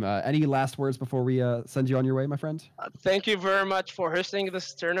team. Any last words before we send you on your way, my friend? Thank you very much for hosting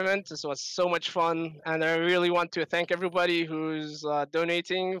this tournament. This was so much fun. And I really want to thank everybody who's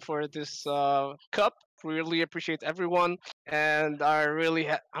donating for this cup. Really appreciate everyone, and I'm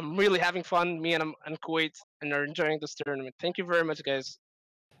really having fun. Me and Kuwait, and are enjoying this tournament. Thank you very much, guys.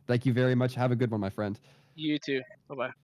 Thank you very much. Have a good one, my friend. You too. Bye bye.